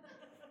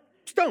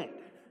stoned.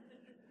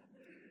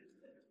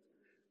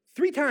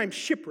 3 times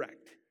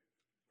shipwrecked,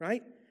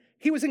 right?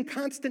 He was in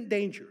constant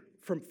danger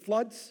from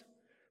floods,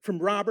 from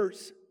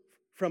robbers,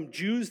 from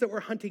Jews that were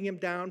hunting him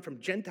down, from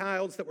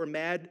Gentiles that were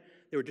mad.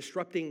 They were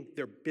disrupting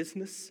their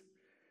business.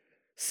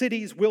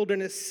 Cities,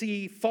 wilderness,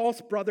 sea,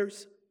 false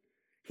brothers.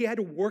 He had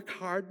to work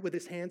hard with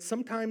his hands.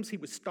 Sometimes he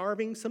was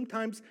starving.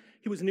 Sometimes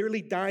he was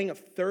nearly dying of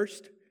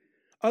thirst.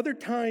 Other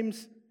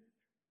times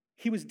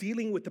he was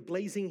dealing with the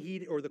blazing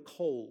heat or the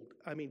cold.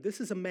 This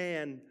is a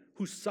man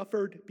who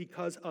suffered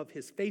because of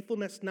his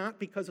faithfulness, not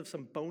because of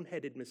some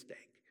boneheaded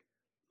mistake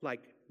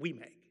like we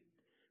make,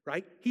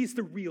 right? He's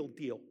the real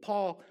deal.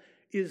 Paul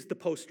is the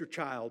poster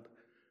child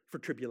for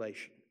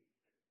tribulation.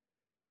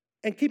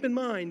 And keep in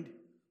mind,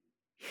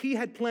 he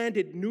had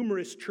planted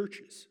numerous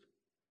churches.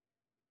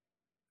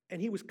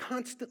 And he was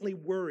constantly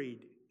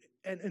worried.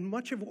 And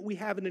much of what we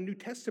have in the New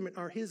Testament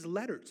are his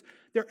letters.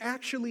 They're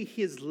actually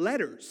his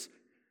letters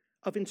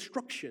of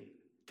instruction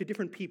to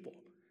different people.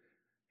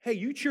 Hey,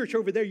 you church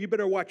over there, you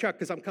better watch out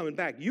because I'm coming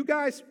back. You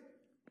guys,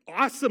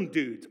 awesome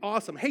dudes,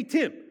 awesome. Hey,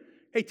 Tim,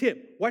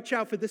 watch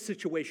out for this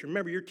situation.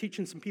 Remember, you're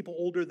teaching some people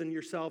older than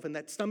yourself and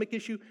that stomach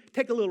issue.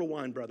 Take a little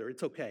wine, brother.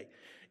 It's okay.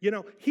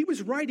 He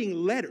was writing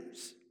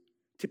letters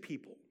to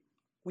people.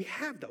 We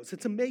have those.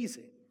 It's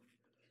amazing.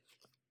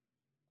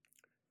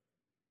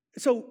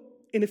 So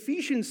in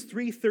Ephesians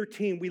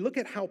 3:13, we look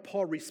at how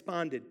Paul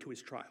responded to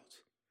his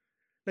trials.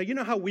 Now, you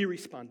know how we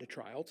respond to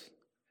trials.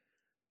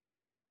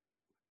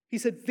 He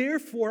said,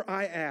 therefore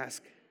I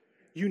ask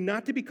you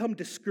not to become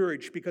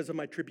discouraged because of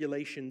my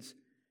tribulations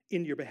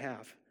in your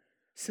behalf,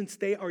 since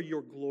they are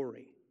your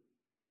glory.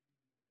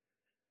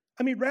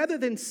 Rather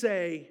than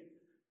say,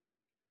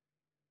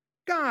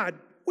 God,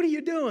 what are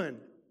you doing?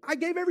 I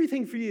gave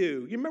everything for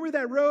you. You remember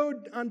that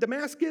road on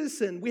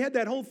Damascus, and we had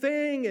that whole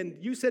thing,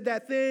 and you said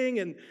that thing,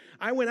 and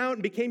I went out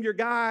and became your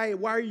guy.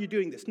 Why are you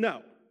doing this?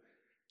 No.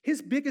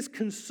 His biggest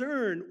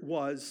concern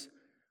was,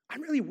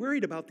 I'm really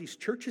worried about these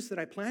churches that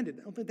I planted.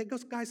 I don't think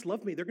those guys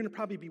love me. They're going to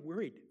probably be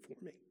worried for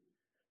me.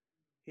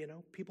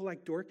 People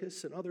like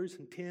Dorcas and others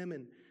and Tim,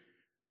 and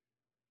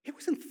he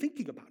wasn't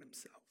thinking about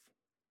himself.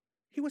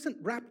 He wasn't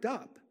wrapped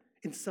up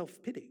in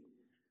self-pity.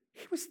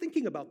 He was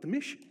thinking about the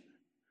mission,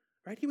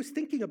 right? He was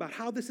thinking about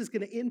how this is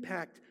going to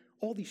impact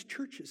all these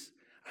churches.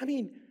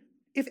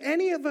 If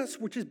any of us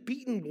were just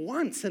beaten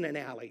once in an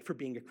alley for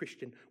being a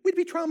Christian, we'd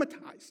be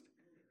traumatized.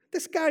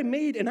 This guy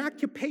made an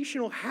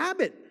occupational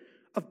habit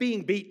of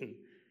being beaten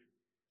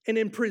and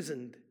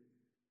imprisoned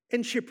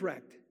and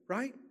shipwrecked,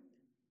 right?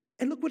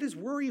 And look what his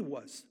worry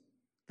was,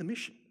 the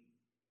mission.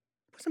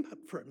 It wasn't about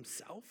for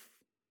himself,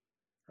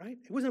 right?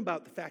 It wasn't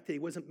about the fact that he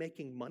wasn't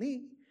making money.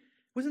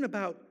 It wasn't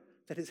about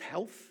that his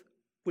health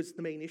was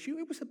the main issue.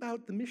 It was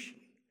about the mission.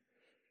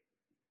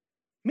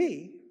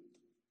 Me,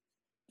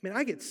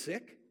 I get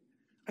sick.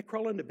 I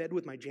crawl into bed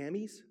with my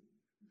jammies.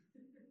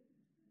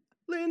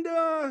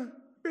 Linda,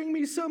 bring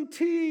me some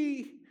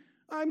tea.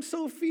 I'm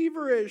so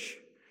feverish.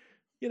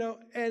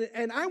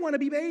 And I want to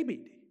be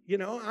babied.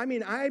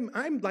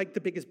 I'm like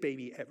the biggest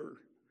baby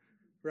ever,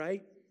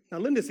 right? Now,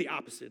 Linda's the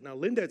opposite. Now,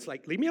 Linda, it's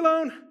like, leave me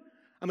alone.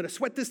 I'm going to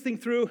sweat this thing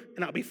through,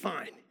 and I'll be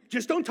fine.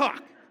 Just don't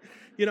talk.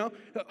 A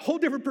whole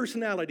different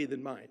personality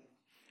than mine.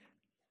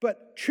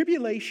 But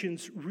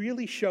tribulations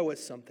really show us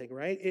something,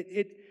 right?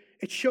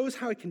 It shows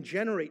how it can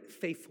generate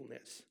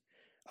faithfulness.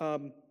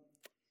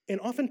 And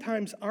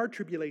oftentimes, our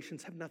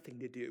tribulations have nothing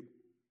to do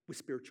with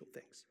spiritual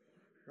things,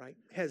 right?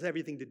 It has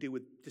everything to do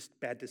with just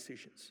bad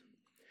decisions.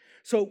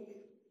 So,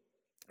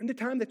 in the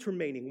time that's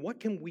remaining, what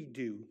can we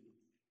do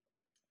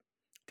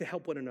to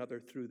help one another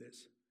through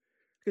this?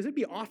 Because it'd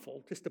be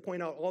awful just to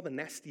point out all the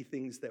nasty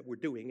things that we're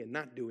doing and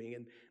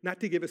not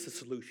to give us a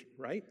solution,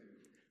 right?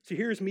 So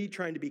here's me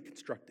trying to be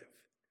constructive.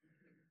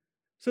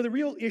 So the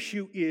real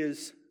issue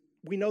is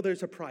we know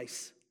there's a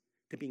price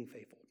to being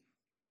faithful.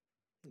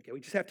 Okay,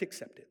 we just have to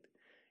accept it.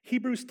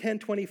 Hebrews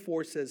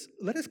 10:24 says,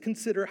 let us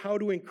consider how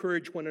to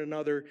encourage one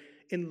another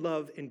in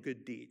love and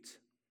good deeds.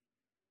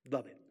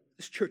 Love it.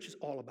 This church is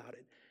all about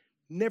it.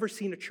 Never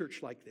seen a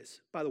church like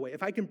this. By the way,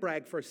 if I can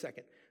brag for a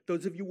second,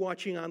 those of you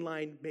watching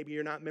online, maybe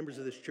you're not members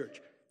of this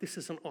church. This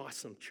is an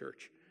awesome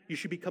church. You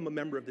should become a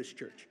member of this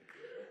church.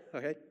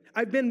 Okay?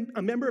 I've been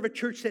a member of a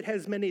church that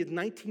has as many as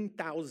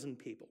 19,000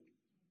 people,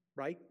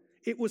 right?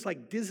 It was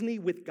like Disney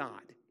with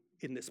God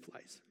in this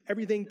place.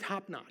 Everything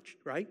top-notch,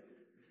 right?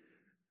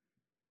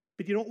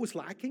 But you know what was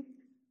lacking?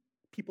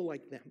 People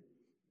like them.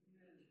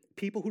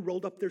 People who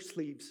rolled up their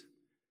sleeves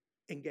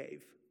and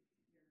gave.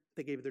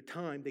 They gave their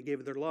time. They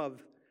gave their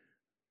love.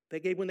 They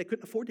gave when they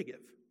couldn't afford to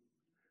give.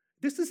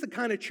 This is the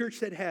kind of church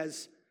that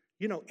has,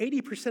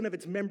 80% of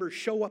its members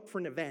show up for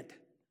an event.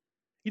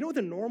 You know what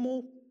the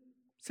normal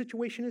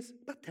situation is?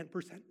 About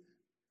 10%.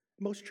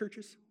 Most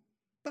churches,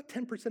 about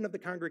 10% of the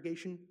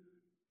congregation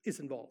is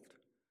involved.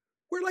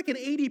 We're like an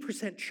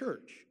 80%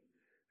 church.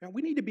 Now,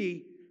 we need to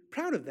be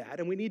proud of that,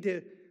 and we need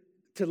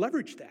to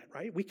leverage that,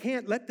 right? We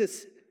can't let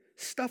this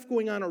stuff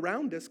going on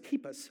around us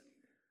keep us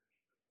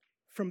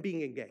from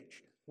being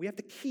engaged. We have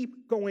to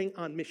keep going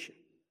on mission.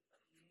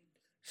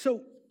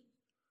 So,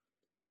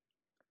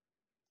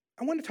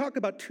 I want to talk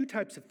about two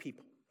types of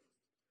people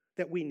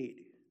that we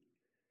need.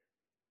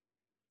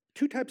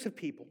 Two types of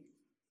people.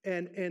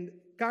 And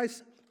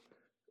guys,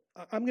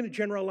 I'm going to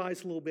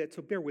generalize a little bit,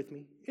 so bear with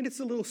me. And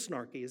it's a little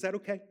snarky. Is that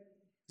okay?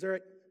 Is that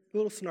right? A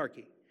little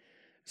snarky.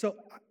 So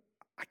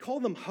I call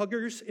them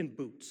huggers and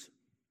boots.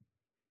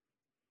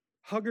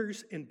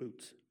 Huggers and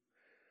boots.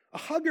 A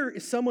hugger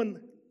is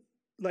someone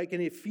like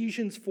in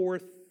Ephesians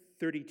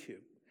 4:32.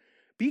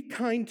 Be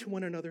kind to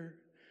one another,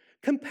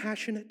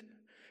 compassionate,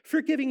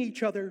 forgiving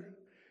each other,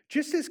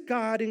 just as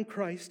God in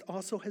Christ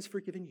also has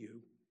forgiven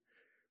you.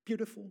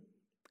 Beautiful,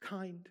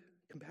 kind,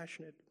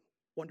 compassionate,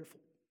 wonderful,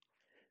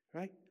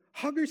 right?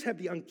 Huggers have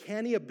the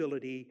uncanny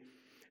ability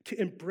to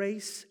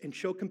embrace and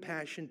show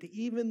compassion to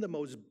even the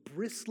most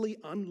bristly,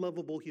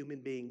 unlovable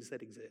human beings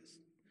that exist.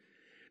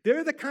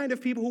 They're the kind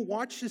of people who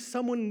watches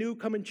someone new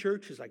come in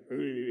church, is like,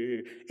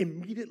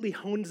 immediately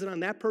hones in on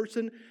that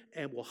person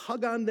and will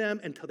hug on them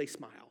until they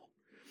smile.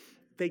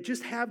 They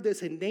just have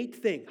this innate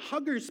thing.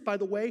 Huggers, by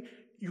the way,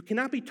 you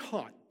cannot be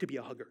taught to be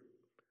a hugger.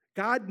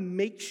 God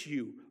makes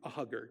you a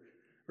hugger,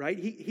 right?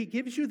 He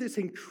gives you this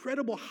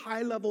incredible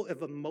high level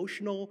of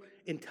emotional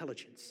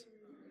intelligence,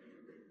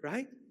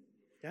 right?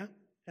 Yeah,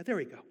 there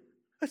we go.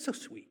 That's so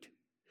sweet.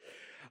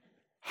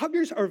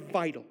 Huggers are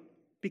vital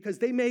because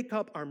they make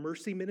up our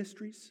mercy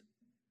ministries.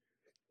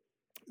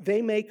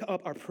 They make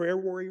up our prayer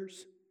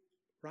warriors,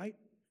 right?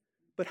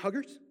 But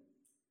huggers,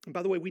 and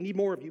by the way, we need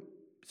more of you.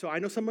 So I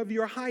know some of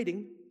you are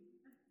hiding.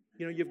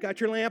 You've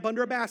got your lamp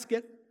under a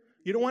basket.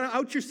 You don't want to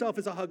out yourself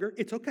as a hugger.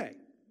 It's okay.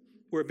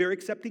 We're a very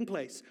accepting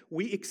place.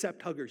 We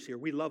accept huggers here.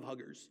 We love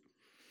huggers.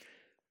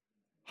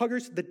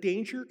 Huggers, the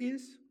danger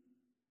is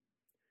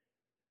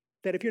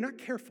that if you're not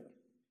careful,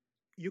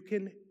 you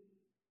can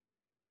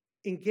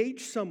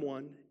engage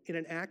someone in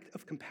an act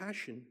of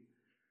compassion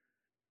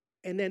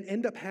and then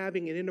end up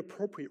having an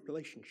inappropriate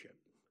relationship.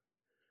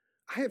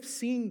 I have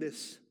seen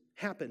this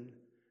happen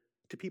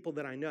to people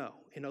that I know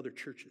in other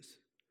churches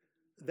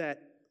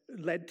that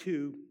led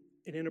to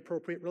an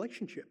inappropriate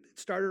relationship. It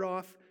started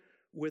off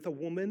with a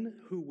woman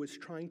who was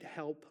trying to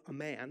help a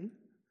man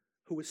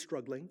who was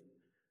struggling,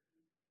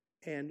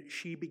 and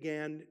she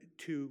began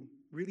to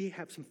really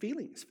have some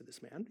feelings for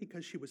this man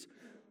because she was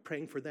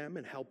praying for them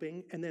and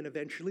helping, and then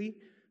eventually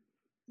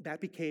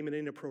that became an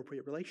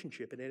inappropriate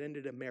relationship, and it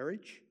ended a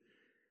marriage,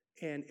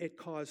 and it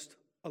caused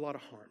a lot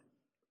of harm.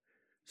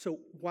 So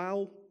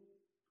while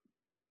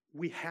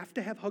we have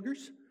to have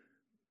huggers,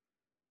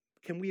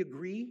 can we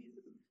agree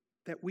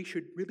that we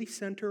should really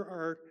center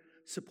our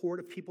support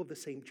of people of the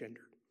same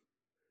gender,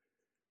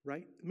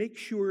 right? Make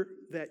sure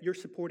that you're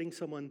supporting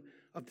someone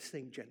of the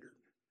same gender.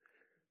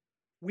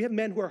 We have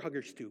men who are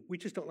huggers too. We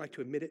just don't like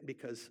to admit it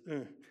because,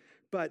 and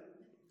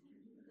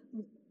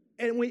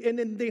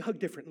then they hug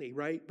differently,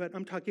 right? But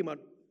I'm talking about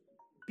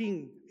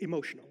being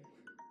emotional.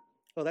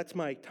 Oh, that's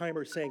my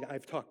timer saying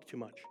I've talked too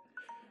much.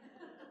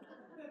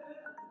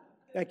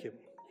 Thank you.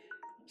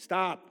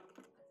 Stop.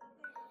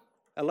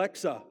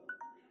 Alexa,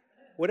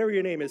 whatever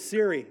your name is,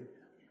 Siri.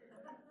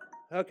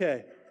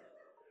 Okay.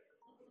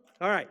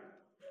 All right.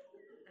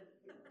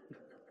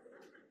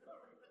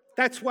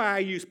 That's why I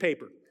use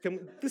paper.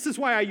 This is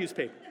why I use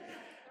paper.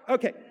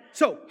 Okay,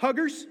 so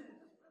huggers,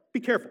 be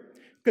careful.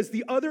 Because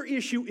the other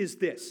issue is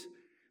this.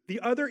 The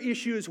other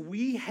issue is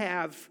we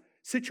have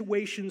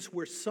situations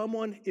where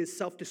someone is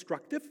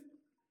self-destructive.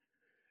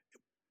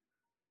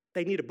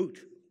 They need a boot.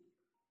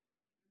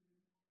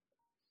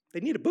 They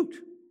need a boot,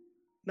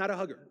 not a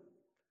hugger.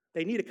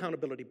 They need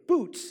accountability.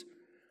 Boots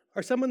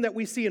are someone that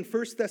we see in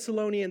 1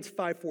 Thessalonians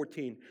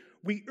 5:14.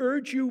 We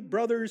urge you,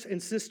 brothers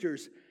and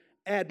sisters,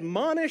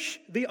 admonish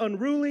the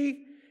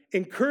unruly,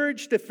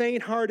 encourage the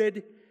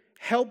faint-hearted,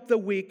 help the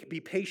weak,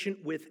 be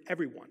patient with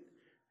everyone.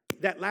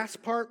 That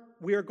last part,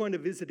 we are going to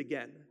visit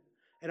again.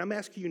 And I'm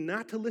asking you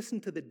not to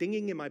listen to the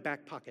dinging in my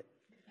back pocket.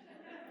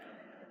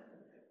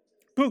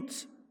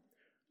 Boots.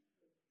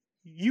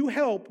 You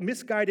help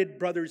misguided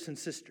brothers and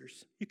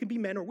sisters. You can be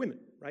men or women,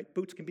 right?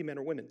 Boots can be men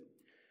or women.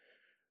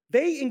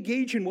 They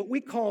engage in what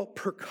we call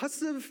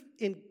percussive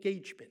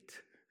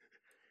engagement,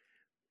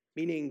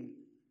 meaning,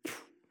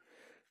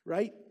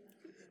 right?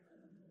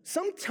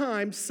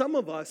 Sometimes some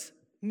of us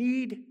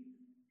need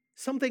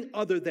something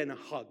other than a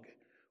hug.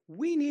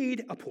 We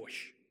need a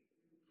push.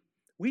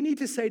 We need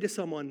to say to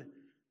someone,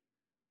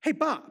 hey,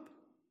 Bob,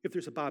 if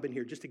there's a Bob in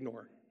here, just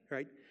ignore,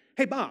 right?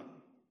 Hey, Bob,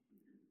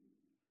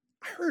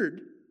 I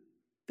heard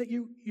that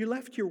you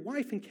left your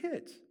wife and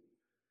kids.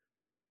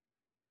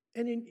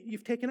 And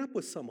you've taken up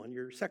with someone,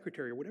 your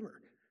secretary or whatever.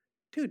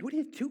 Dude, what are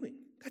you doing?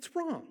 That's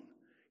wrong.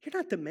 You're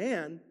not the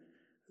man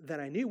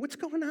that I knew. What's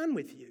going on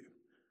with you?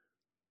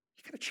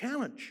 You got to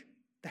challenge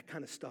that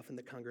kind of stuff in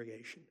the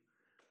congregation,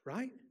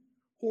 right?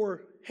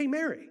 Or, hey,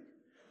 Mary,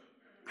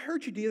 I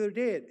heard you the other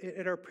day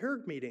at our prayer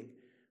meeting,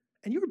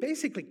 and you were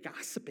basically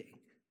gossiping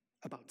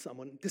about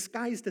someone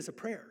disguised as a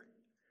prayer.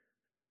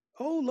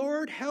 Oh,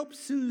 Lord, help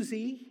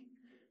Susie,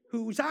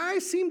 whose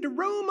eyes seem to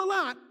roam a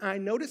lot, I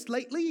noticed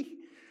lately.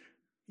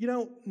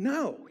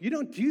 No, you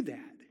don't do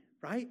that,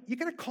 right? You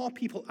got to call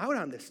people out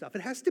on this stuff.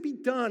 It has to be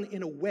done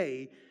in a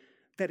way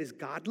that is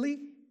godly.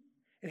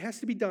 It has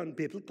to be done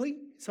biblically.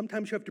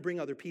 Sometimes you have to bring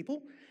other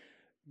people.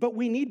 But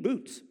we need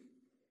boots.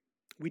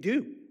 We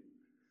do.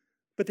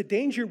 But the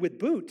danger with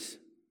boots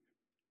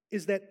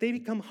is that they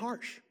become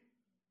harsh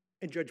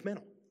and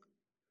judgmental.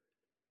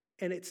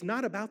 And it's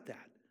not about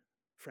that,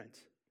 friends.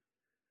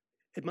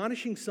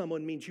 Admonishing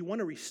someone means you want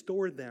to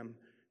restore them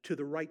to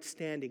the right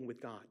standing with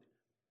God.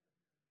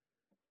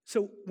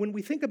 So when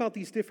we think about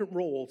these different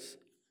roles,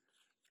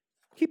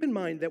 keep in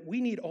mind that we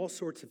need all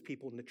sorts of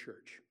people in the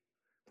church.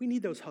 We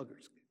need those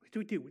huggers.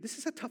 We do. This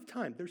is a tough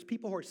time. There's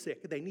people who are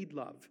sick. They need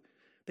love.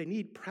 They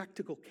need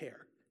practical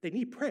care. They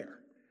need prayer.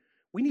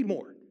 We need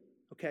more,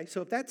 okay?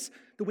 So if that's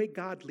the way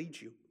God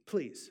leads you,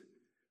 please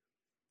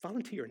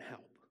volunteer and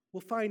help.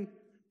 We'll find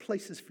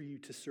places for you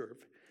to serve.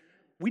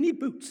 We need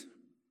boots.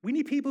 We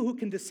need people who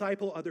can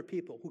disciple other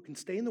people, who can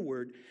stay in the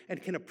Word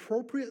and can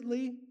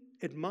appropriately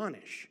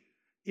admonish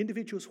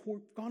individuals who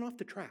have gone off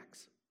the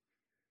tracks,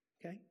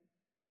 okay?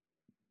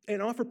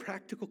 And offer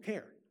practical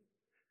care.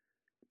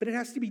 But it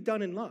has to be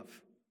done in love,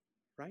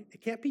 right?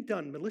 It can't be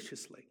done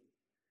maliciously.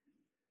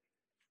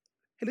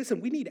 Hey,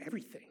 listen, we need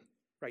everything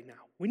right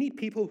now. We need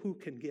people who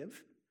can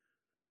give.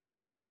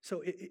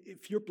 So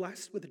if you're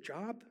blessed with a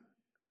job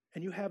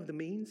and you have the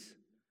means,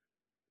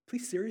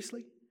 please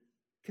seriously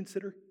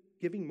consider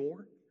giving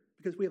more,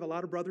 because we have a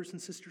lot of brothers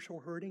and sisters who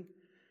are hurting,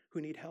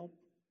 who need help.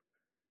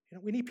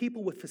 We need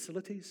people with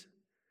facilities,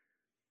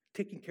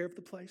 taking care of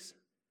the place.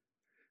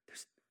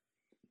 There's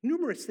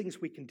numerous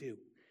things we can do.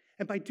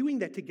 And by doing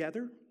that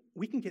together,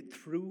 we can get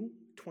through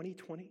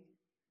 2020,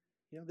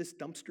 this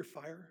dumpster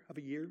fire of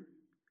a year,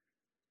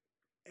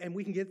 and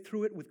we can get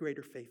through it with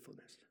greater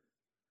faithfulness.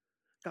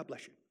 God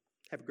bless you.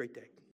 Have a great day.